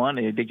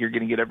 20-1. I think you're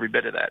going to get every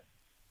bit of that.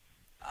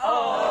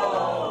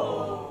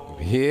 Oh!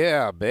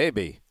 Yeah,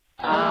 baby.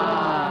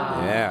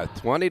 Yeah,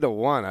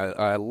 20-1.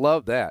 I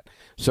love that.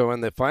 So in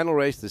the final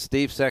race, the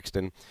Steve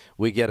Sexton,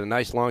 we get a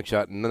nice long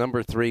shot.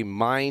 Number 3,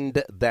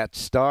 Mind That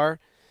Star.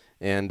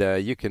 And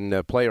you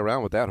can play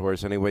around with that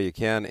horse any way you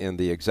can in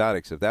the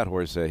exotics. If that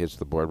horse hits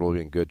the board, we'll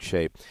be in good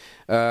shape.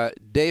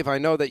 Dave, I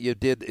know that you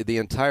did the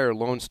entire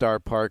Lone Star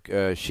Park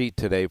sheet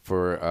today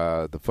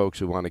for the folks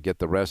who want to get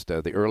the rest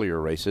of the earlier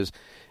races.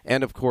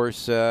 And, of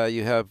course,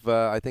 you have,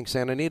 I think,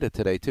 Santa Anita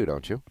today, too,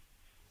 don't you?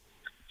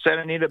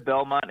 Santa Anita,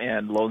 Belmont,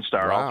 and Lone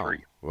Star, all 3.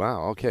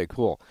 Wow, okay,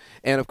 cool.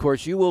 And, of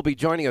course, you will be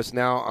joining us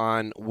now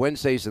on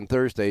Wednesdays and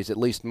Thursdays, at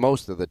least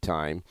most of the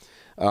time,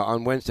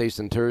 on Wednesdays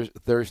and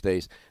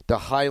Thursdays, to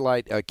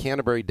highlight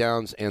Canterbury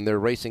Downs and their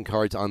racing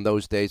cards on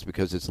those days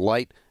because it's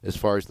light as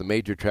far as the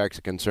major tracks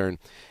are concerned.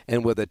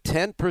 And with a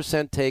 10%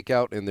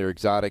 takeout in their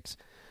exotics,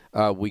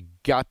 we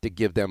got to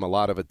give them a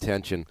lot of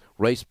attention.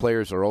 Race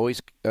players are always,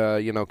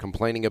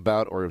 complaining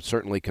about or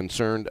certainly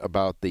concerned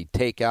about the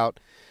takeout,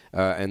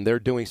 and they're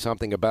doing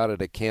something about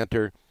it at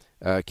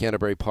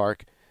Canterbury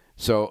Park.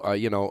 So,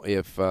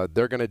 if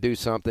they're going to do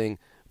something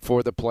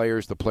for the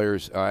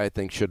players, I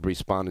think, should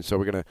respond. And so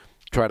we're going to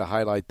try to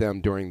highlight them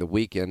during the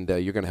week, and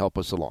you're going to help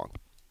us along.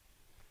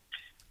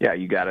 Yeah,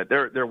 you got it.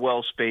 They're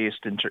well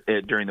spaced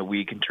during the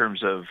week in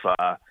terms of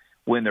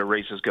when their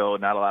races go.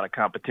 Not a lot of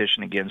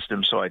competition against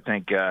them, so I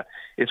think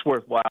it's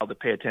worthwhile to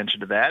pay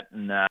attention to that.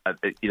 And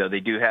they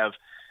do have,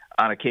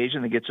 on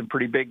occasion, they get some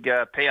pretty big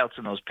payouts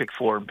in those Pick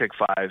 4 and Pick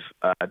 5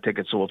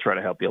 tickets. So we'll try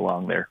to help you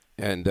along there.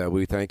 And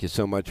we thank you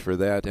so much for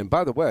that. And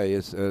by the way,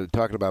 is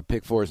talking about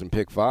Pick 4s and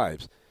Pick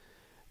 5s.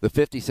 The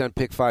 50-cent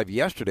Pick 5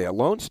 yesterday at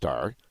Lone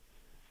Star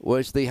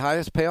was the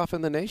highest payoff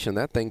in the nation.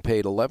 That thing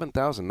paid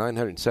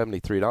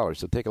 $11,973.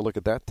 So take a look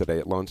at that today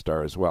at Lone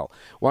Star as well.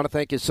 Want to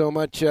thank you so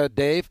much,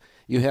 Dave.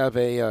 You have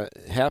a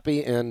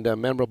happy and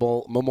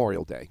memorable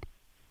Memorial Day.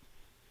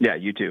 Yeah,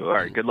 you too. All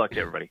right, good luck to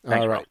everybody.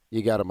 Thanks, all right,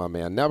 you got it, my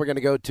man. Now we're going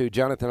to go to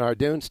Jonathan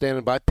Hardoon,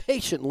 standing by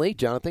patiently.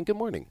 Jonathan, good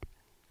morning.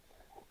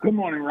 Good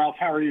morning, Ralph.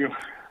 How are you?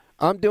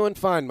 I'm doing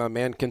fine, my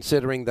man,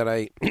 considering that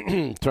I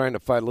trying to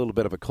fight a little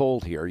bit of a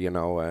cold here,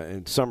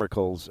 and summer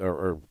colds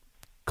or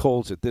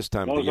colds at this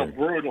time of the year. Those are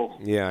brutal.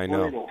 Yeah, I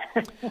know. Brutal.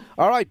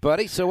 All right,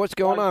 buddy. So what's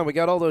going on? We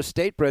got all those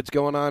state breds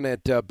going on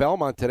at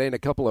Belmont today, and a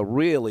couple of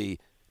really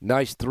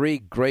nice 3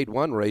 Grade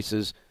 1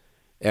 races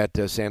at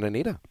Santa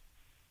Anita.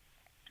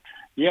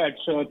 Yeah,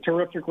 it's a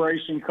terrific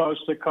racing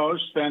coast to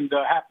coast, and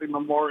happy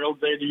Memorial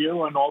Day to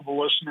you and all the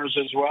listeners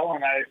as well.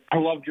 And I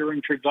loved your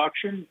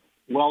introduction.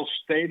 Well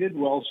stated,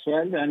 well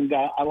said, and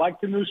I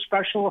like the new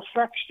special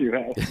effects you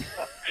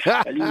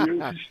have. And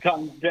you used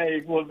on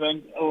Dave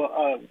Levin.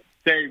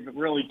 Dave,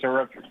 really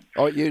terrific.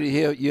 Oh,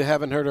 you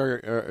haven't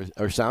heard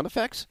our sound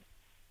effects?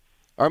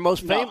 Our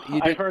most famous.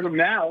 No, I heard them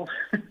now.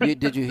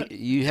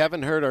 You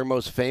haven't heard our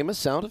most famous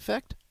sound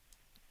effect?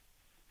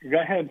 Go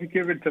ahead,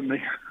 give it to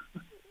me.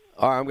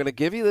 All right, I'm going to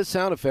give you the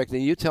sound effect,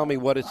 and you tell me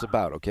what it's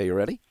about. Okay, you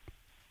ready?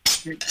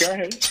 Go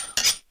ahead.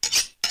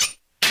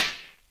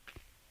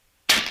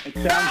 It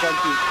sounds like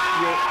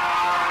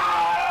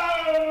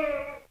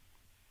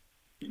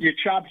you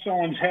chop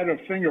someone's head or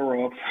finger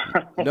off.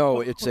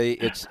 No, it's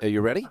are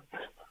you ready?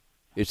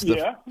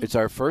 It's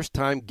our first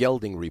time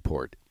gelding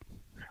report.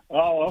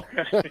 Oh,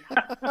 okay.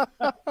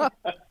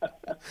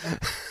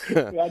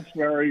 That's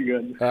very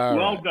good.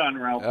 Well done,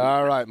 Ralph.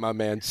 All right, my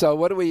man. So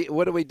what are we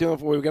doing?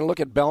 We're going to look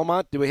at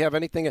Belmont. Do we have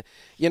anything?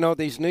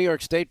 These New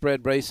York State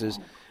bred races,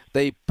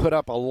 they put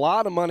up a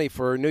lot of money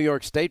for New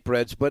York State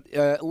breds. But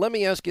let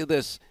me ask you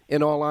this,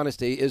 in all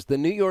honesty, is the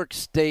New York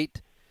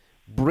State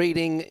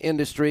breeding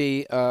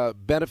industry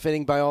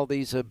benefiting by all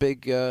these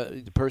big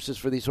purses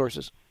for these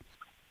horses?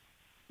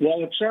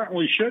 Well, it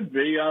certainly should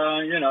be.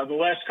 The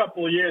last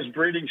couple of years,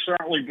 breeding's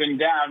certainly been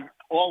down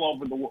all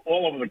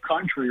over the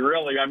country.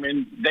 Really, I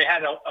mean, they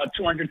had a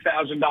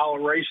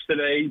 $200,000 race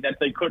today that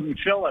they couldn't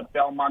fill at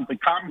Belmont. The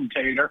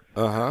commentator,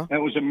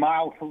 It was a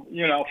mile,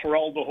 for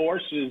older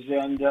horses,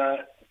 and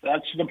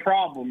that's the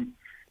problem.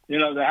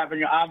 They're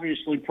having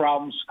obviously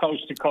problems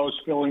coast to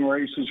coast filling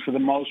races for the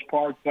most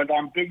part. But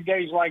on big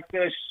days like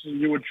this,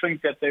 you would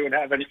think that they would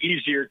have an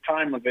easier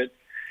time of it.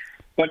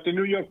 But the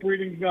New York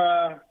breeding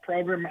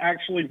program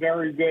actually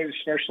very good,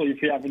 especially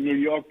if you have a New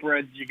York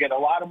bred. You get a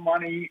lot of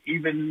money.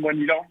 Even when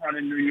you don't run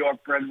in New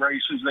York bred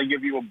races, they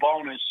give you a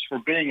bonus for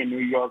being a New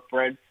York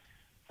bred.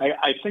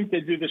 I think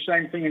they do the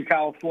same thing in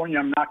California.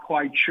 I'm not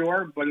quite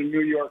sure. But in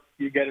New York,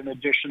 you get an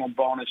additional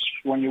bonus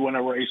when you win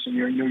a race and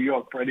you're a New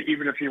York bred,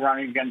 even if you're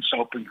running against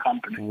open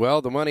company.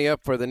 Well, the money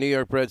up for the New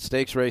York bred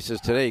stakes races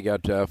today. You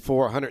got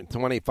 4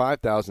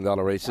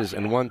 $125,000 races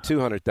and one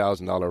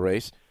 $200,000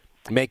 race.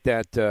 Make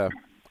that...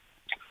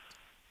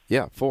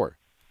 four.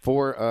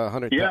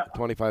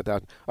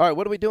 125,000. All right,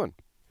 what are we doing?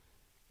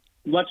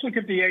 Let's look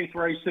at the 8th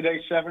race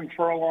today, 7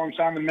 furlongs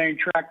on the main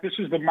track. This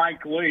is the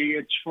Mike Lee.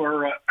 It's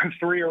for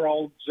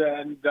 3-year-olds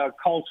and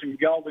colts and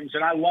geldings,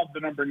 and I love the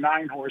number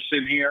 9 horse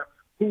in here.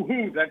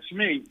 Hoo-hoo, that's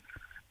me.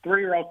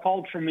 3-year-old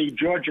colt from the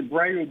George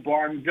Abreu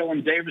barn,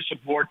 Dylan Davis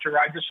aboard to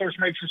ride. This horse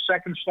makes his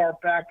second start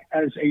back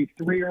as a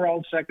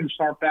 3-year-old, second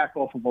start back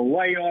off of a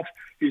layoff.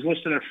 He's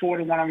listed at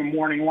 4-1 on the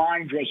morning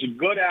line. Draws a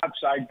good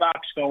outside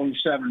box going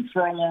 7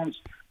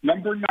 furlongs.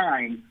 Number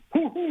 9,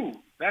 hoo-hoo,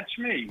 that's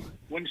me,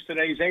 wins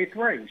today's 8th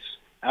race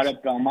out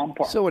at Belmont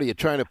Park. So what, are you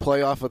trying to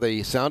play off of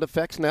the sound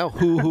effects now?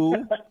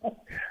 Hoo-hoo?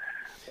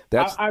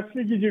 I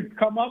figured you'd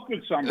come up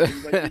with something,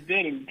 but you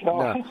didn't.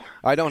 No,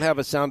 I don't have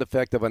a sound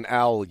effect of an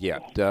owl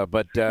yet,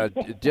 but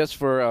just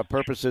for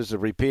purposes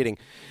of repeating,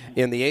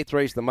 in the 8th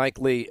race, the Mike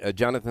Lee,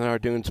 Jonathan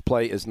Hardoon's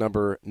play is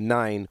number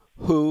 9,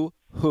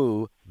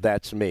 Hoo-hoo,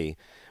 that's me,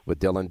 with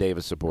Dylan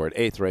Davis aboard.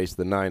 8th race,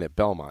 the 9 at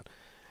Belmont.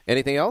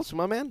 Anything else,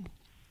 my man?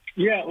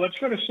 Yeah, let's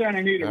go to Santa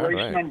Anita,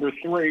 race number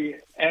 3.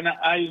 And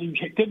I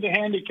did the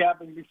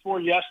handicapping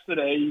before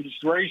yesterday's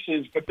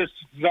races, but this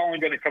is only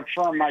going to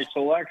confirm my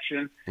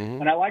selection.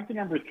 And I like the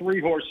number 3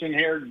 horse in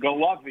here,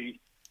 Golovy.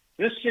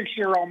 This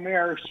 6-year-old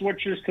mare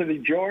switches to the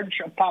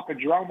George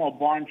Papadromo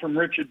barn from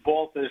Richard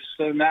Baltus.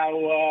 So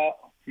now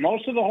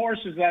most of the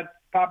horses that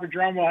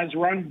Papadromo has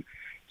run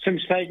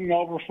since taking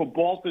over for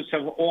Baltus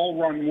have all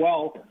run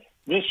well.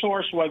 This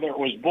horse, whether it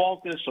was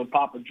Baltus or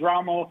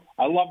Papadromo,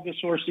 I love this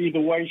horse either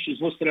way. She's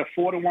listed at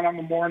 4-1 on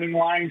the morning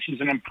line. She's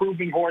an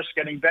improving horse,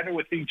 getting better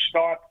with each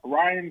start.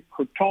 Ryan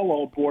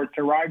Curtolo aboard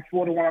to ride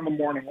 4-1 on the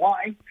morning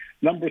line.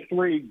 Number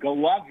 3,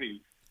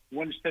 Golovy,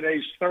 wins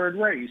today's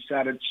 3rd race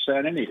out at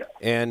Santa Anita.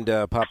 And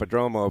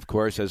Papadromo, of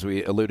course, as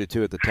we alluded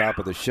to at the top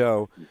of the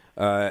show,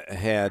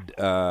 had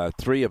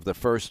 3 of the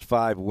first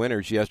 5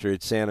 winners yesterday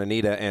at Santa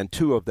Anita, and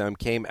 2 of them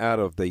came out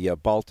of the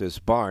Baltus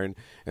barn.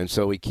 And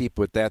so we keep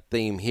with that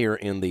theme here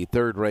in the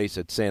 3rd race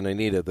at Santa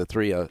Anita, the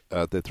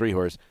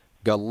 3-horse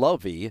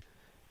Golovy,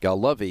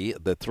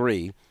 the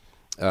 3.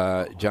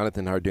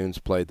 Jonathan Hardoon's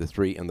played the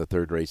 3 in the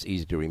 3rd race.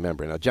 Easy to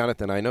remember. Now,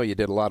 Jonathan, I know you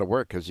did a lot of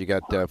work because you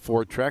got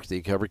 4 tracks that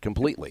you covered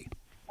completely.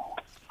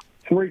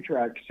 3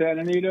 tracks,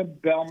 Santa Anita,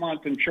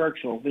 Belmont, and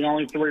Churchill. The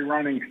only 3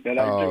 running that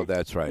I do. Oh,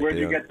 that's right. Where'd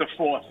you get the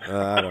 4th?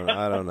 I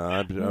don't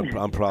know.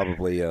 I'm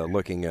probably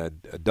looking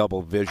at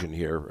double vision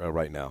here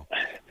right now.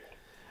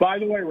 By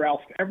the way,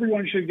 Ralph,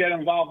 everyone should get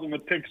involved in the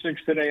Pick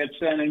Six today at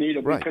Santa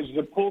Anita because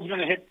the pool's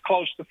going to hit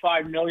close to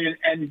 $5 million.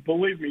 And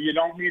believe me, you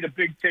don't need a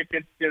big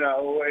ticket. You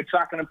know, it's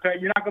not going to pay.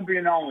 You're not going to be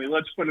an only.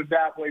 Let's put it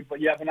that way. But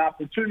you have an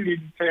opportunity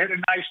to hit a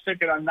nice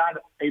ticket on not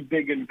a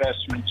big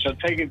investment. So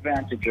take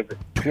advantage of it.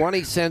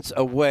 20 cents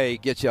away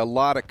gets you a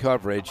lot of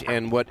coverage,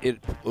 and what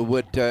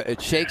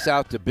it shakes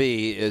out to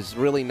be is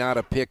really not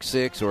a Pick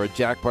Six or a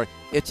jackpot.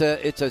 It's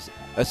a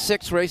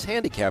six-race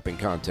handicapping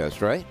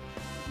contest, right?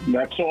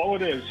 That's all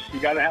it is. You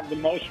got to have the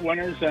most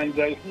winners, and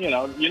you're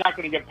not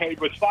going to get paid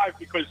with 5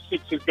 because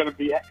 6 is going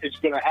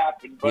to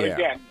happen. But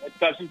again, it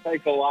doesn't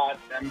take a lot,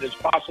 and there's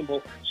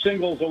possible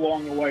singles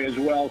along the way as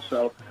well.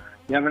 So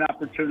you have an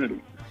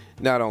opportunity.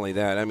 Not only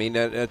that, I mean,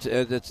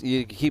 it's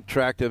you keep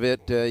track of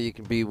it. You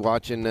can be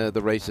watching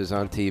the races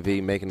on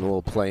TV, making a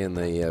little play in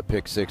the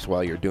Pick Six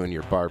while you're doing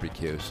your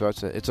barbecue. So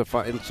it's a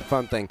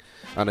fun thing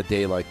on a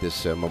day like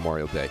this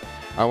Memorial Day.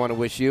 I want to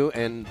wish you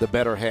and the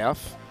better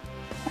half.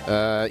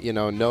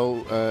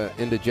 No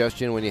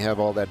indigestion when you have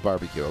all that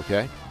barbecue,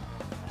 okay?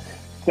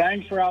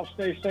 Thanks, Ralph.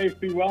 Stay safe,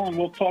 be well, and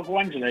we'll talk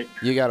Wednesday.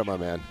 You got it, my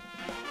man.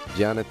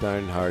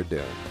 Jonathan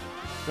Hardin.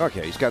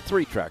 Okay, he's got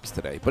 3 tracks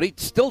today, but he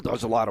still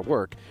does a lot of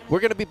work.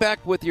 We're going to be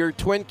back with your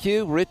Twin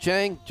Q, Rich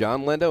Eng,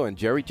 John Lindo, and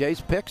Jerry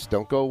J's picks.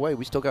 Don't go away.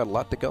 We still got a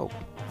lot to go.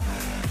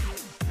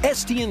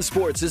 STN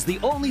Sports is the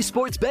only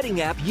sports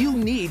betting app you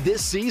need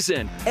this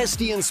season.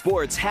 STN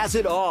Sports has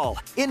it all.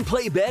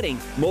 In-play betting,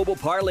 mobile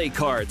parlay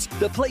cards,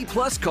 the Play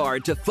Plus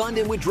card to fund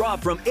and withdraw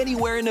from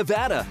anywhere in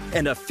Nevada,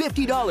 and a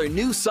 $50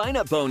 new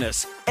sign-up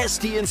bonus.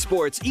 STN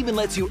Sports even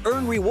lets you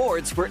earn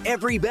rewards for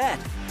every bet.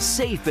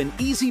 Safe and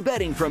easy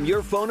betting from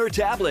your phone or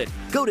tablet.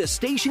 Go to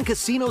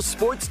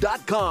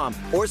StationCasinoSports.com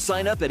or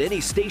sign up at any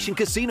Station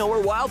Casino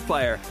or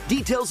Wildfire.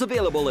 Details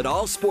available at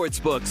all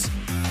sportsbooks.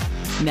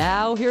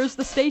 Now, here's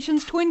the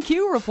station's Twin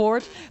Q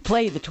report.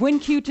 Play the Twin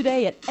Q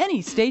today at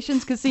any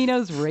Station's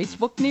Casino's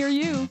racebook near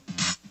you.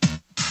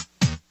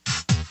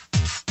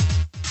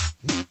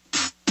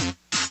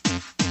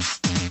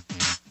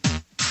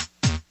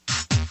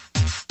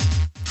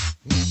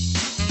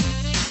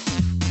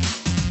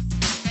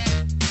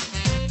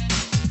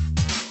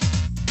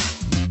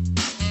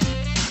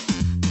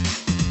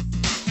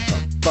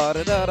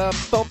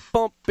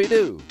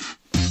 Ba-da-da-da-bump-bumpy-doo.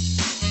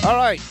 All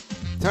right.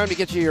 Time to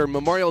get you your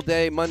Memorial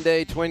Day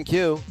Monday Twin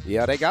Q.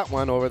 Yeah, they got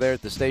one over there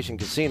at the Station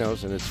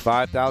Casinos, and it's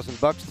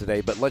 $5,000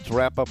 today. But let's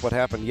wrap up what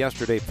happened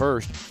yesterday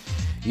first.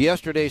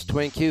 Yesterday's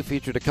Twin Q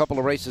featured a couple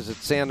of races at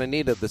Santa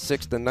Anita, the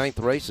 6th and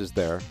 9th races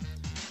there.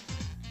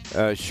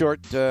 Short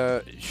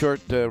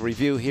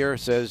review here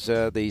says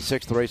the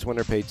 6th race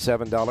winner paid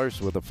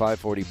 $7 with a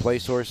 $5.40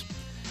 place horse.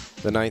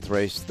 The 9th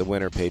race, the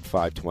winner paid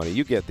 $5.20.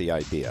 You get the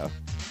idea.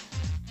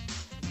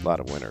 A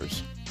lot of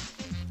winners.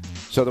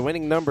 So the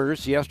winning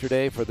numbers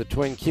yesterday for the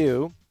Twin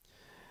Q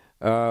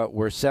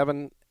were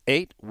 7-8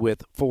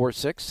 with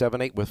 4-6,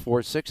 7-8 with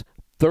 4-6.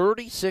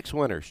 36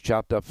 winners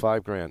chopped up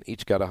 $5,000.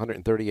 Each got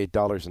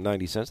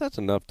 $138.90. That's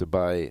enough to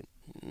buy,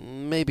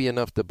 maybe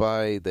enough to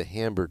buy the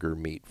hamburger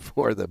meat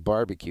for the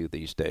barbecue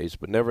these days.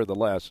 But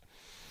nevertheless,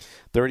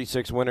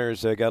 36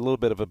 winners got a little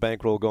bit of a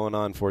bankroll going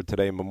on for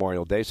today,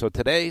 Memorial Day. So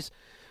today's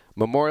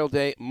Memorial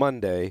Day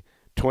Monday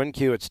Twin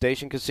Q at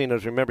Station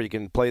Casinos. Remember, you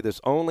can play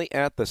this only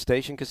at the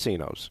Station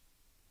Casinos.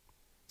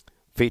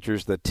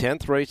 Features the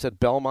 10th race at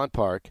Belmont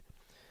Park,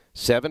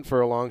 7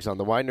 furlongs on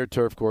the Widener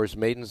Turf Course,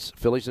 maidens,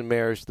 fillies and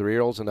mares,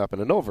 3-year-olds and up,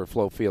 and an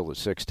overflow field of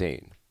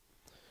 16.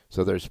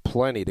 So there's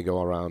plenty to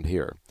go around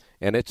here.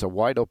 And it's a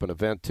wide-open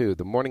event, too.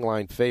 The morning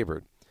line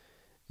favorite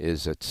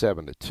is at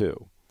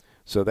 7-2.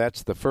 So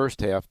that's the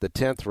first half, the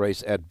 10th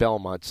race at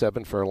Belmont,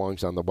 7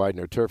 furlongs on the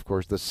Widener Turf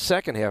Course. The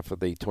second half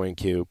of the Twin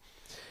Q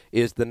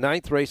is the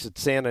 9th race at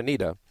Santa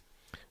Anita,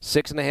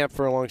 6.5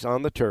 furlongs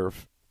on the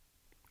turf.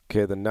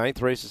 Okay, the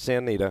 9th race at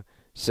Santa Anita,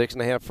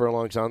 6.5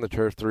 furlongs on the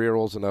turf,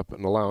 3-year-olds and up,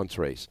 an allowance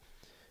race.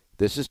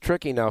 This is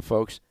tricky now,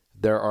 folks.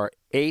 There are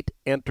 8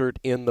 entered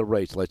in the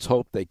race. Let's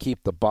hope they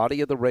keep the body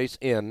of the race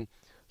in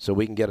so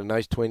we can get a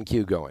nice Twin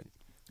Q going.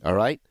 All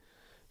right?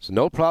 So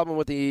no problem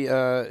with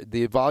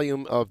the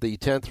volume of the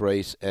 10th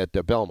race at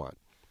Belmont.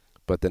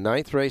 But the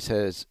 9th race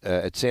has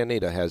at Santa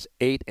Anita has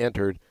 8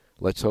 entered.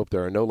 Let's hope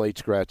there are no late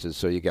scratches.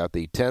 So you got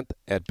the 10th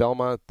at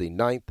Belmont, the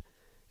 9th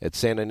at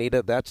Santa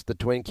Anita. That's the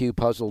Twin Q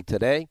puzzle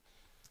today.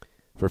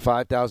 For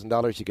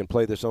 $5,000, you can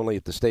play this only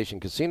at the Station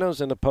Casinos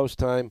in a post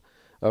time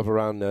of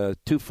around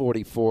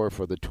 2:44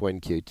 for the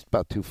Twin Q. It's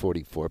about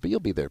 2:44, but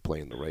you'll be there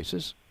playing the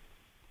races.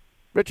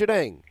 Richard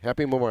Eng,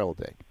 happy Memorial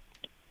Day.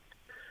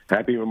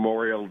 Happy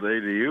Memorial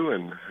Day to you,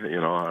 and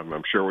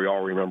I'm sure we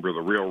all remember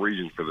the real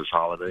reason for this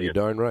holiday. You're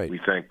darn right. We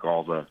thank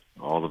all the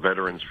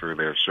veterans for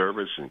their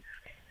service,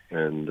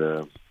 and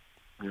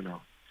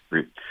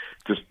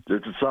just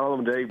it's a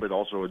solemn day, but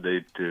also a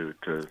day to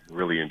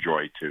really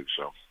enjoy too.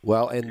 So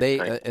well, and they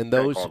thank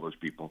all those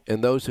people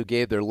and those who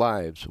gave their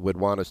lives would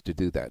want us to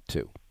do that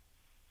too.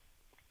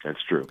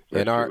 That's true.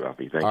 And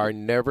Thank our you.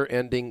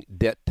 never-ending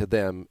debt to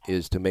them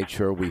is to make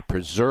sure we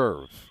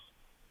preserve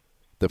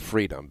the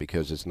freedom,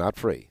 because it's not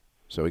free.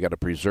 So we got to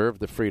preserve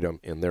the freedom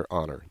in their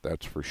honor.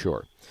 That's for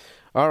sure.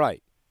 All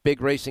right.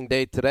 big racing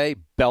day today.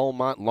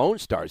 Belmont Lone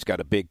Star's got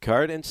a big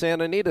card, and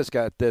Santa Anita's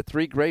got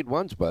 3 Grade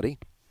 1s, buddy.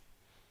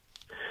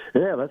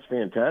 Yeah, that's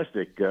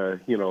fantastic. A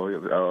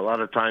lot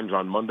of times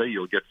on Monday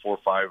you'll get 4 or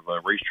 5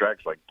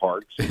 racetracks like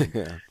Parks,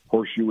 and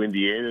Horseshoe,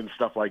 Indiana, and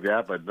stuff like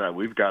that. But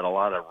we've got a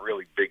lot of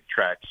really big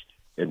tracks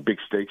and big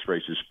stakes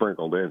races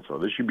sprinkled in. So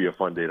this should be a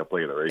fun day to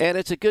play the race. And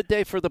it's a good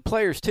day for the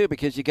players, too,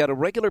 because you got a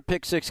regular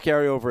Pick 6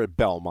 carryover at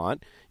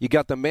Belmont. You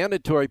got the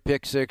mandatory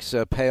Pick 6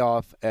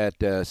 payoff at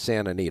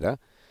Santa Anita.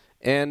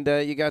 And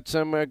you got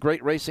some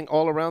great racing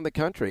all around the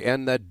country.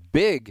 And that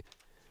big,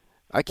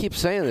 I keep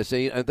saying this,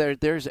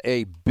 there's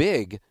a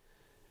big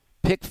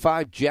Pick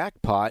 5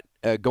 jackpot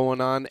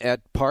going on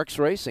at Parks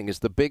Racing. It's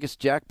the biggest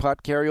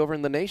jackpot carryover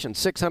in the nation,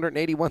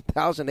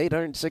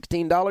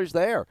 $681,816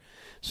 there.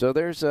 So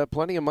there's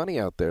plenty of money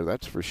out there,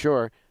 that's for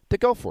sure, to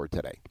go for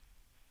today.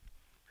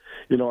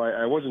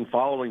 I wasn't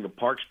following the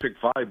Parks Pick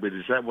 5, but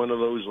is that one of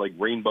those like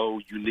rainbow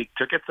unique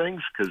ticket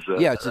things?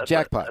 Yeah, it's a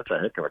jackpot. That's a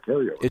heck of a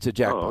carryover. It's a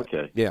jackpot. Oh,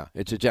 okay. Yeah,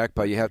 it's a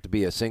jackpot. You have to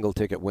be a single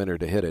ticket winner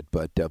to hit it.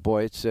 But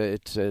boy, it's take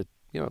a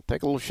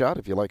little shot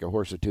if you like a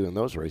horse or two in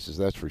those races.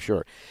 That's for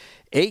sure.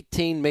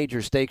 18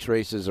 major stakes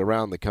races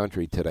around the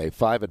country today,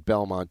 5 at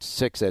Belmont,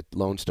 6 at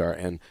Lone Star,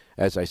 and,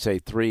 as I say,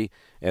 3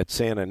 at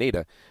Santa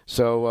Anita.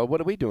 So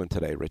what are we doing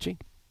today, Richie?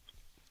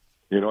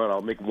 You know what?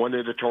 I'll make one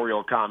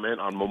editorial comment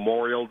on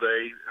Memorial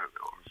Day.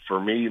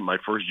 For me, my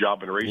first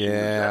job in racing was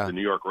at the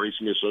New York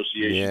Racing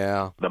Association.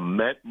 Yeah. The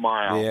Met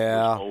Mile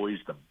is always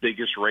the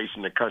biggest race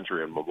in the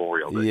country on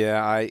Memorial Day.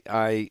 Yeah,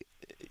 I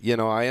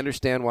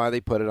understand why they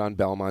put it on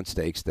Belmont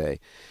Stakes Day.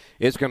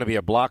 It's going to be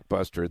a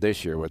blockbuster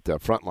this year with the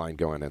Frontline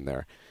going in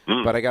there.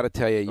 But I got to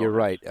tell you, you're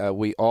right.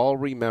 We all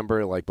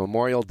remember, like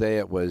Memorial Day,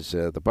 it was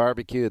the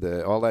barbecue,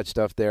 all that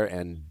stuff there.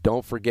 And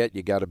don't forget,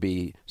 you got to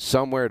be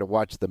somewhere to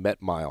watch the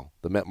Met Mile.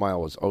 The Met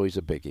Mile was always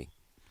a biggie.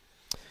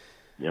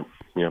 Yep.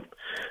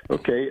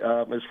 Okay,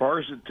 as far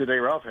as today,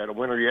 Ralph had a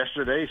winner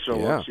yesterday, so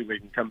let's see if we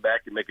can come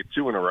back and make it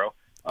 2 in a row.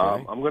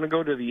 Okay. I'm going to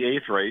go to the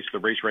 8th race, the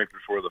race right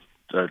before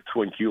the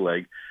Twin Q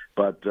leg.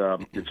 But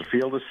it's a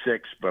field of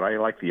 6, but I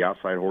like the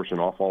outside horse an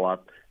awful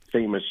lot.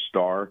 Famous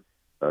Star,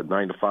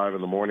 9 to 5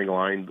 in the morning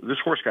line. This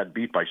horse got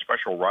beat by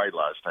Special Ride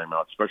last time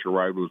out. Special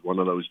Ride was one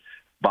of those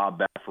Bob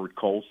Baffert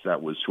colts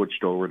that was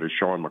switched over to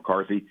Sean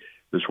McCarthy.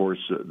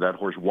 That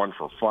horse won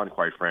for fun,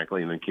 quite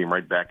frankly, and then came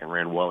right back and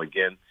ran well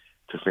again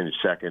to finish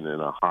second in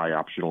a high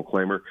optional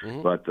claimer.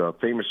 Mm-hmm.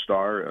 But Famous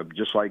Star,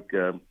 just like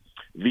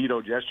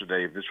vetoed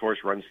yesterday, if this horse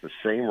runs the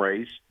same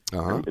race,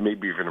 and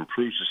maybe even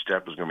improves a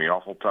step, is going to be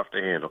awful tough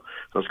to handle.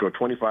 So let's go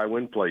 25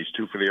 win plays,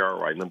 2 for the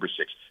ROI, number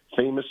 6.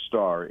 Famous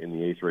Star in the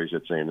 8th race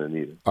at Santa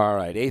Anita. All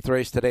right, 8th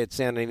race today at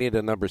Santa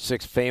Anita, number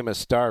 6, Famous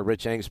Star.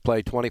 Rich Eng's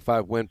play,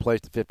 25 win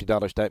plays, the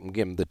 $50 stipend, and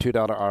give him the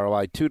 $2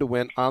 ROI, 2 to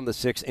win on the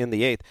 6 in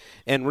the 8th.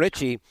 And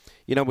Richie,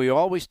 we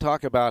always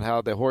talk about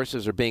how the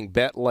horses are being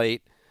bet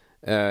late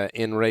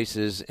in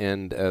races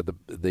and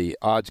the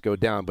odds go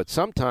down. But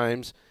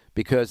sometimes,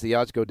 because the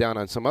odds go down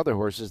on some other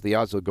horses, the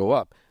odds will go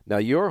up. Now,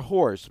 your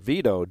horse,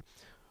 Vetoed,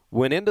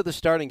 went into the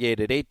starting gate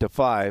at 8 to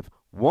 5,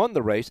 won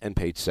the race, and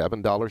paid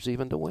 $7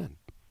 even to win.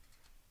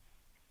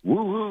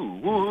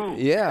 Woo-hoo, woo-hoo.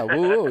 Yeah,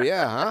 woo-hoo,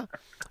 yeah, huh?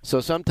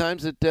 So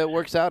sometimes it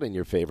works out in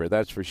your favor,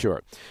 that's for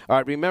sure. All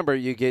right, remember,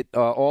 you get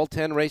all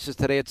 10 races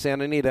today at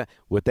Santa Anita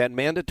with that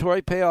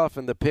mandatory payoff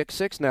in the Pick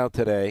 6 now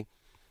today.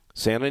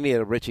 Santa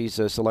Anita, Richie's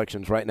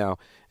selections right now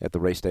at the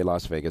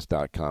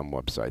RacedayLasVegas.com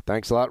website.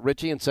 Thanks a lot,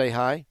 Richie, and say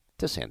hi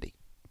to Sandy.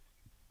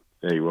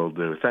 Hey, will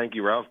do. Thank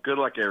you, Ralph. Good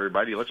luck,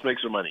 everybody. Let's make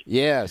some money.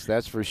 Yes,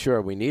 that's for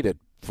sure. We need it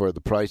for the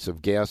price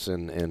of gas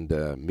and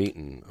meat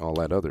and all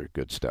that other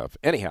good stuff.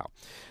 Anyhow,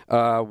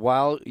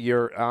 while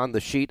you're on the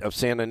sheet of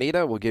Santa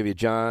Anita, we'll give you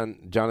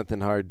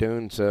Jonathan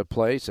Hardoon's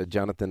place.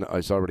 Jonathan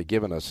has already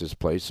given us his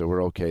place, so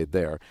we're okay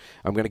there.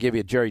 I'm going to give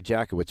you Jerry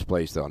Jackowitz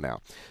place, though, now.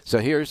 So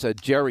here's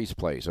Jerry's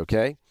place,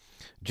 okay?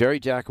 Jerry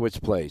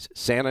Jackowitz plays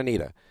Santa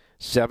Anita,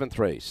 7th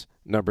race,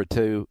 number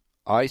 2,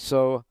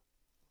 Isola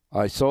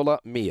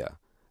Mia.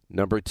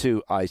 Number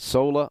 2,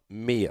 Isola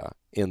Mia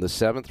in the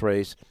 7th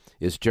race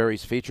is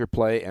Jerry's feature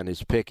play and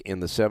his pick in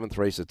the 7th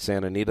race at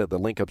Santa Anita. The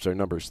link-ups are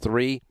numbers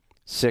 3,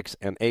 6,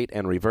 and 8,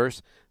 and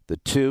reverse. The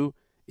 2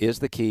 is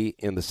the key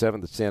in the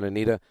 7th at Santa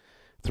Anita.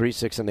 3,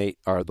 6, and 8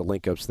 are the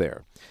link-ups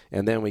there.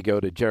 And then we go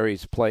to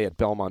Jerry's play at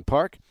Belmont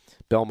Park.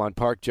 Belmont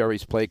Park,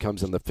 Jerry's play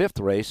comes in the 5th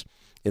race.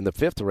 In the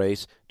 5th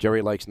race,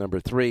 Jerry likes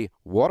number 3,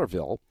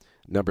 Waterville.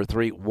 Number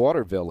 3,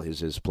 Waterville is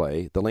his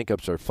play. The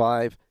link-ups are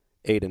 5,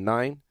 8, and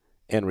 9,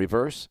 and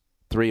reverse.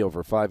 3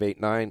 over 5, 8,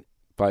 9.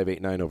 5,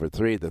 8, 9 over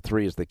 3. The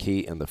 3 is the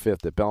key in the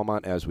 5th at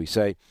Belmont, as we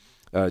say.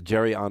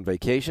 Jerry on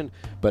vacation,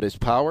 but his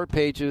power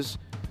pages,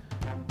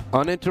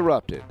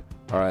 uninterrupted,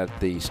 are at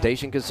the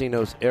station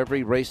casinos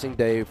every racing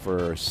day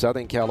for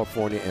Southern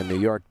California and New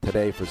York,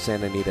 today for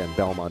Santa Anita and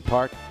Belmont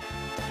Park.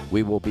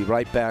 We will be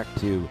right back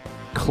to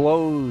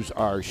close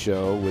our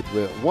show with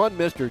one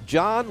Mr.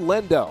 John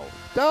Lindo.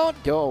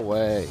 Don't go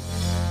away.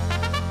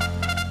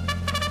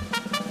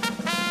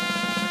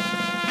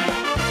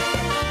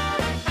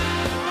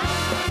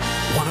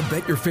 Want to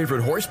bet your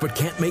favorite horse but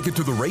can't make it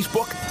to the race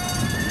book?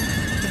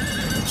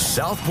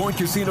 South Point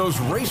Casino's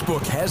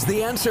Racebook has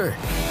the answer.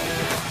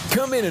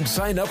 Come in and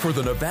sign up for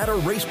the Nevada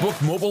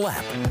Racebook mobile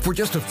app. For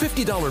just a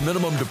 $50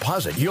 minimum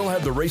deposit, you'll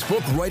have the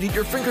Racebook right at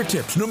your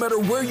fingertips, no matter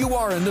where you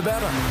are in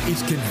Nevada.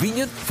 It's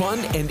convenient, fun,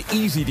 and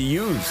easy to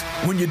use.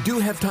 When you do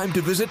have time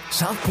to visit,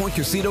 South Point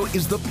Casino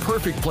is the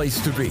perfect place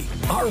to be.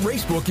 Our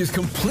Racebook is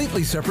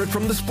completely separate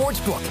from the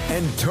Sportsbook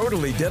and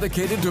totally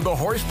dedicated to the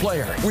horse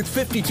player. With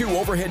 52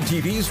 overhead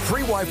TVs,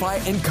 free Wi-Fi,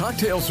 and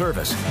cocktail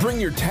service. Bring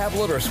your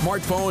tablet or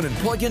smartphone and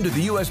plug into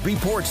the USB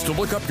ports to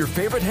look up your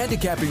favorite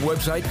handicapping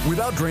website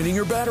without draining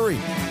your battery.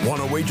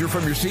 Want to wager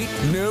from your seat?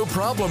 No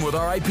problem with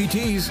our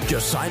IPTs.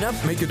 Just sign up,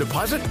 make a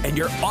deposit, and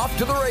you're off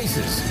to the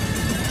races.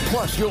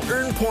 Plus, you'll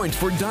earn points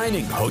for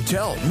dining,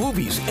 hotel,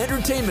 movies,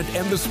 entertainment,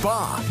 and the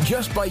spa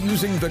just by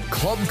using the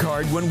club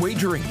card when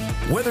wagering.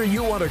 Whether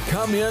you want to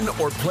come in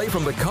or play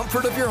from the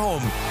comfort of your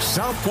home,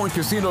 South Point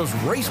Casino's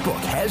Racebook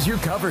has you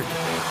covered.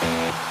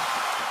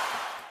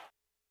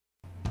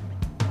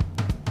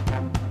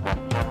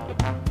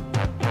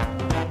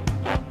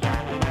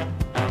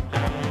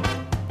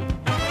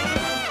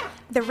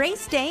 The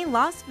Race Day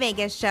Las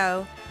Vegas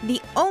Show,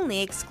 the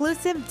only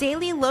exclusive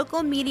daily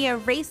local media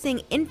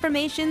racing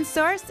information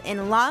source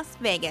in Las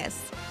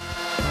Vegas.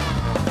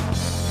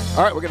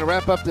 All right, we're going to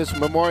wrap up this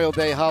Memorial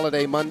Day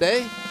holiday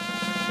Monday,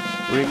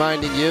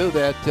 reminding you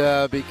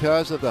that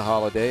because of the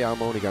holiday,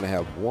 I'm only going to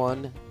have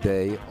one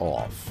day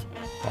off.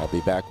 I'll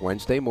be back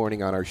Wednesday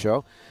morning on our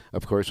show.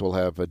 Of course, we'll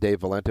have Dave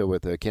Valento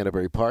with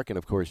Canterbury Park, and,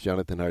 of course,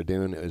 Jonathan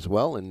Hardoon as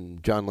well.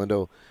 And John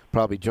Lindo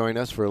probably join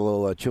us for a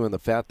little chewing the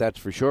fat, that's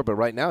for sure. But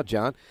right now,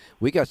 John,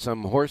 we got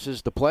some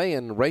horses to play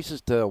and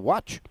races to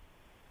watch.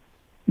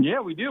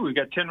 Yeah, we do. We've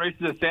got 10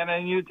 races at Santa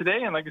Anita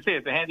today. And like I say,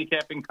 it's a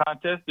handicapping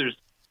contest. There's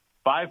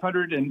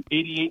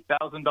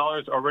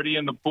 $588,000 already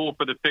in the pool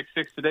for the Pick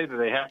Six today that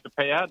they have to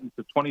pay out. It's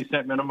a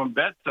 20-cent minimum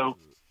bet. So,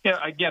 yeah,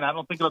 again, I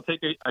don't think it'll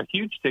take a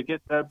huge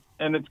ticket.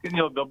 And it's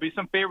there'll be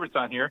some favorites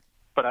on here.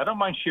 But I don't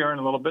mind sharing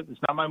a little bit. It's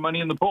not my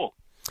money in the pool.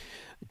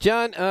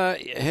 John,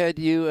 had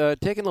you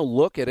taken a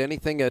look at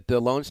anything at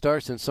Lone Star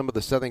since some of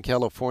the Southern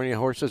California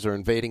horses are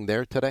invading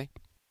there today?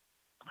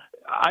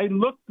 I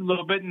looked a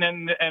little bit,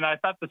 and I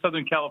thought the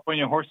Southern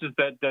California horses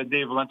that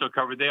Dave Valento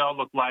covered, they all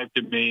look live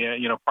to me.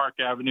 Park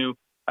Avenue,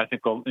 I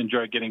think will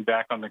enjoy getting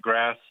back on the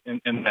grass,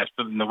 and that's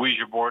in the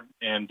Ouija board.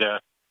 And,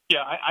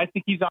 I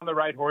think he's on the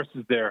right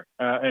horses there.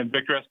 And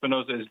Victor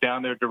Espinoza is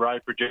down there to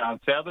ride for John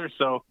Sadler.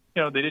 So,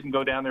 they didn't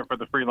go down there for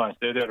the free lunch.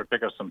 They're there to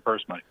pick up some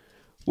purse money.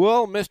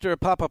 Well, Mr.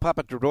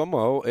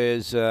 Papadromo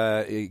is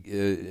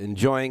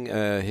enjoying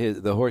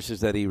the horses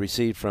that he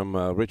received from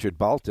Richard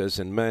Baltas.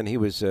 And, man, he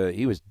was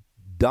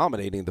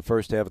dominating the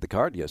first half of the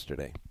card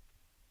yesterday.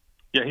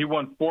 Yeah, he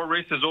won 4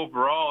 races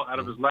overall out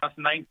of his last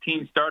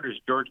 19 starters.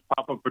 George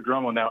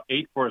Papadromo now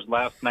 8 for his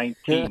last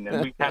 19.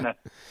 And we kind of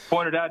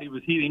pointed out he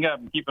was heating up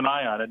and keep an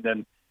eye on it.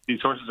 And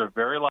these horses are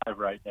very live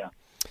right now.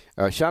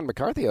 Sean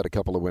McCarthy had a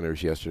couple of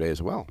winners yesterday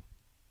as well.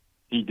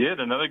 He did.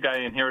 Another guy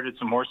inherited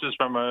some horses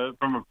from a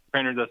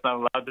trainer that's not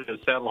allowed to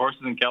saddle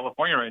horses in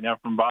California right now,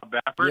 from Bob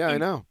Baffert. Yeah, I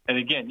know. And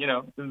again,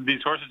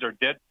 these horses are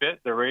dead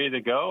fit. They're ready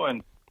to go,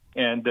 and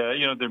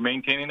they're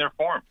maintaining their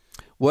form.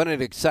 What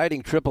an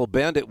exciting triple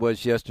bend it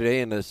was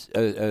yesterday, and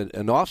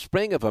an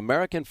offspring of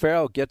American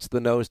Pharoah gets the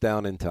nose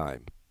down in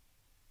time.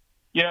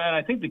 Yeah, and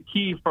I think the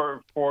key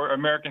for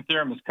American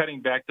Theorem is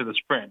cutting back to the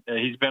sprint.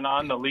 He's been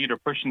on the lead or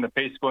pushing the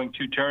pace, going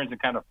 2 turns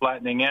and kind of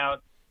flattening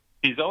out.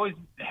 He's always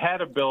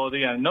had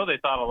ability. I know they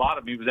thought a lot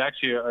of him. He was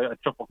actually a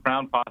Triple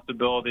Crown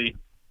possibility,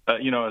 as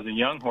a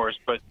young horse,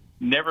 but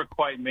never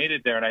quite made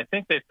it there. And I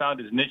think they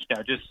found his niche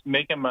now. Just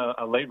make him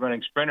a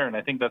late-running sprinter, and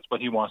I think that's what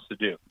he wants to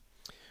do.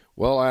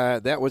 Well,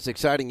 that was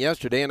exciting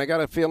yesterday, and I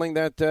got a feeling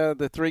that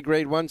the 3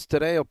 Grade 1s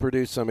today will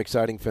produce some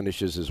exciting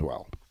finishes as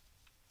well.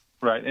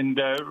 Right. And,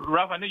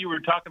 Ralph, I know you were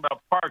talking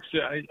about Parks.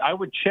 I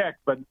would check,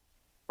 but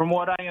from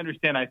what I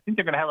understand, I think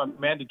they're going to have a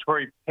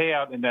mandatory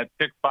payout in that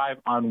Pick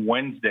 5 on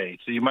Wednesday.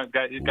 So you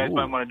guys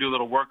might want to do a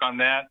little work on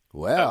that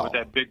with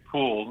that big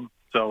pool.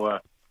 So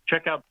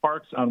check out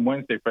Parks on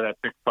Wednesday for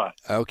that Pick 5.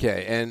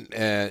 Okay, and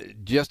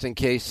just in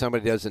case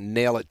somebody doesn't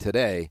nail it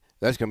today,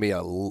 that's going to be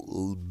a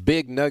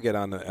big nugget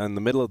on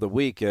the middle of the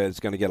week. It's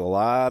going to get a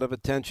lot of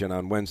attention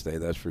on Wednesday,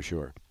 that's for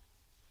sure.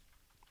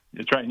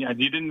 That's right. Yeah,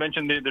 you didn't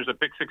mention there's a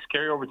Pick 6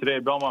 carryover today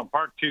at Belmont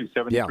Park, too,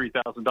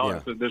 $73,000. Yeah.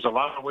 So there's a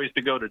lot of ways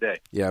to go today.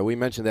 Yeah, we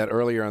mentioned that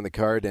earlier on the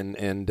card, and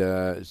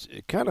it's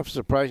kind of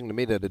surprising to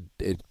me that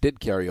it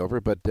did carry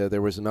over, but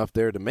there was enough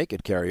there to make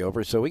it carry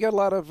over. So we got a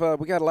lot of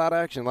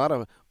action, a lot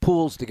of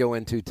pools to go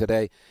into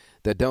today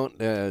that don't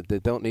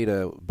need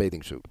a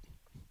bathing suit.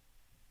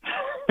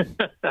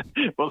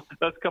 Well,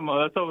 that's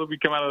how we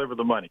come out of there with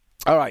the money.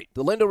 All right,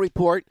 the Lindo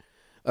Report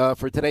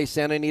for today's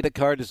Santa Anita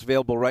card is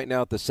available right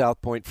now at the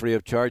South Point free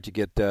of charge. You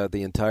get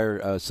the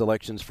entire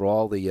selections for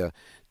all the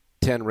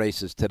 10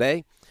 races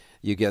today.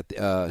 You get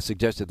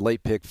suggested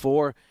late pick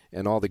 4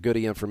 and all the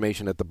goodie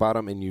information at the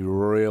bottom, and you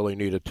really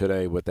need it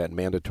today with that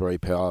mandatory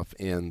payoff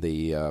in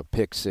the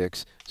pick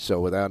 6. So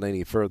without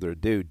any further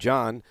ado,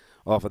 John,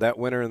 off of that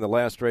winner in the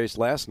last race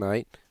last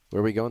night,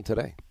 where are we going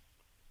today?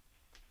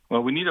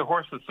 Well, we need a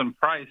horse with some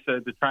price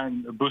to try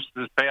and boost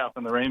this payoff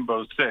in the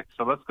Rainbow Six.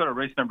 So let's go to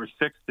race number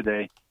 6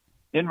 today.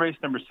 In race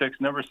number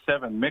 6, number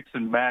 7, Mix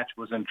and Match,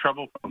 was in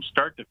trouble from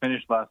start to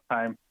finish last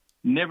time.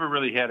 Never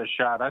really had a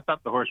shot. I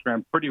thought the horse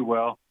ran pretty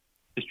well.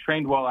 He's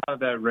trained well out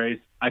of that race.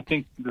 I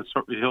think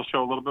he'll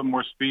show a little bit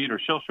more speed, or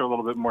she'll show a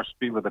little bit more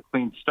speed with a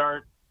clean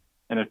start.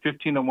 And at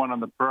 15-1 on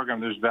the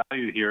program, there's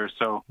value here.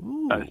 So,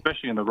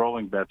 especially in the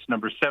rolling bets.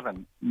 Number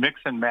 7, Mix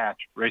and Match,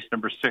 race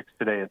number 6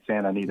 today at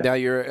Santa Anita. Now,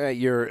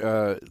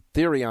 your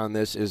theory on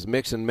this is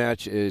Mix and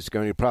Match is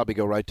going to probably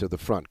go right to the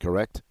front,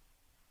 correct?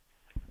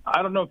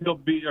 I don't know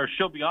if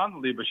she'll be on the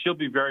lead, but she'll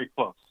be very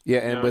close. Yeah,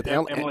 and with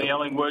Emily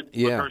Ellingwood,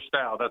 with her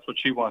style, that's what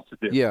she wants to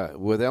do. Yeah,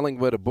 with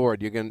Ellingwood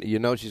aboard, you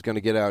know she's going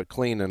to get out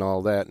clean and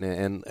all that.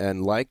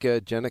 And like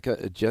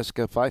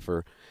Jessica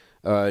Pfeiffer,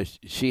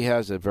 she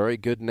has a very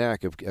good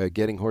knack of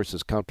getting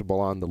horses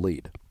comfortable on the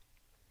lead.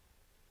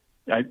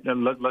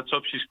 Let's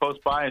hope she's close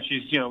by, and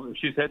if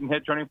she's head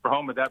turning for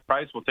home at that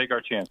price, we'll take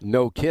our chance.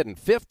 No kidding.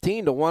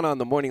 15-1 on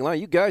the morning line.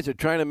 You guys are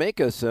trying to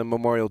make us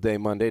Memorial Day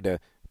Monday to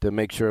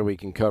make sure we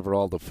can cover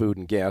all the food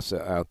and gas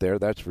out there,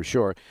 that's for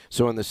sure.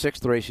 So in the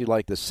 6th race, you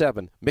like the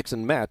 7, Mix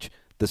and Match,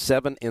 the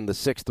 7 in the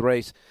 6th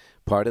race.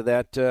 Part of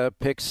that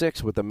pick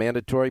 6 with the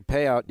mandatory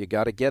payout. You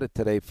got to get it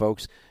today,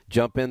 folks.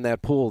 Jump in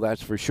that pool,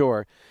 that's for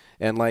sure.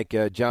 And like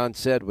John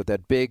said, with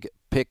that big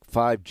pick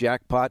 5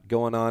 jackpot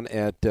going on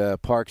at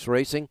Parks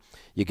Racing,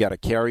 you got a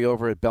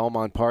carryover at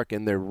Belmont Park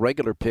in their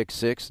regular pick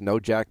 6, no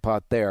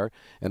jackpot there.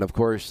 And, of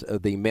course,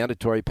 the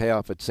mandatory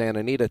payoff at Santa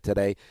Anita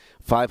today,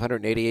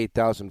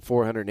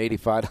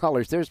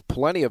 $588,485. There's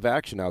plenty of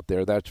action out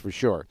there, that's for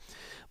sure.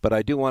 But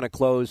I do want to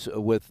close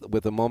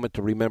with a moment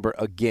to remember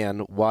again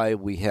why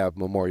we have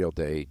Memorial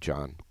Day,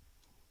 John.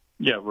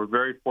 Yeah, we're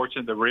very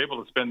fortunate that we're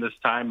able to spend this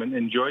time and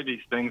enjoy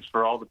these things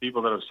for all the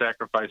people that have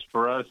sacrificed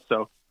for us.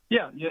 So,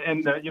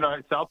 and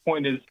South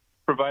Point is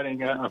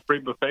providing a free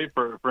buffet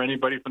for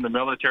anybody from the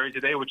military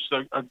today, which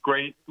is a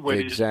great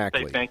way to say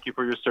thank you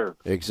for your service.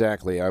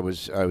 Exactly. I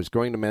was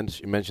going to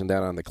mention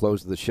that on the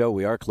close of the show.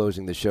 We are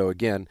closing the show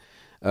again.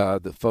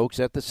 The folks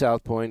at the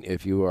South Point,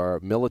 if you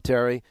are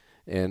military,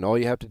 and all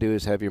you have to do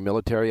is have your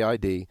military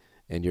ID,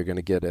 and you're going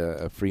to get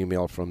a free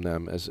meal from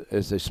them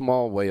as a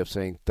small way of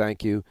saying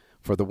thank you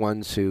for the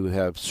ones who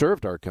have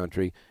served our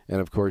country, and,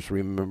 of course,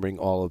 remembering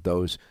all of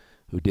those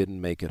who didn't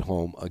make it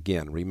home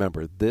again.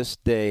 Remember, this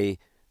day,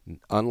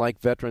 unlike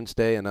Veterans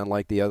Day and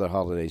unlike the other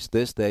holidays,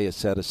 this day is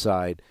set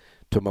aside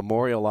to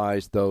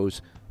memorialize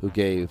those who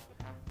gave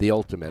the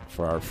ultimate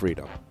for our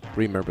freedom.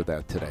 Remember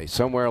that today.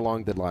 Somewhere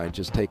along the line,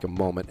 just take a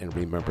moment and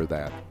remember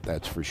that.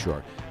 That's for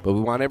sure. But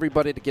we want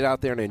everybody to get out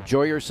there and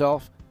enjoy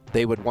yourself.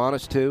 They would want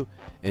us to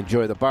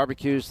enjoy the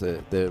barbecues,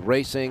 the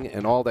racing,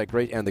 and all that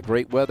the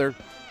great weather.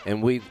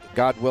 And we,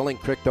 God willing,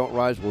 Crick Don't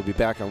Rise, we'll be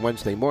back on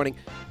Wednesday morning.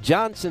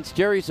 John, since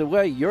Jerry's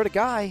away, you're the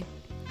guy.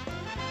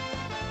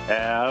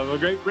 Have a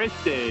great race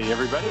day,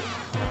 everybody.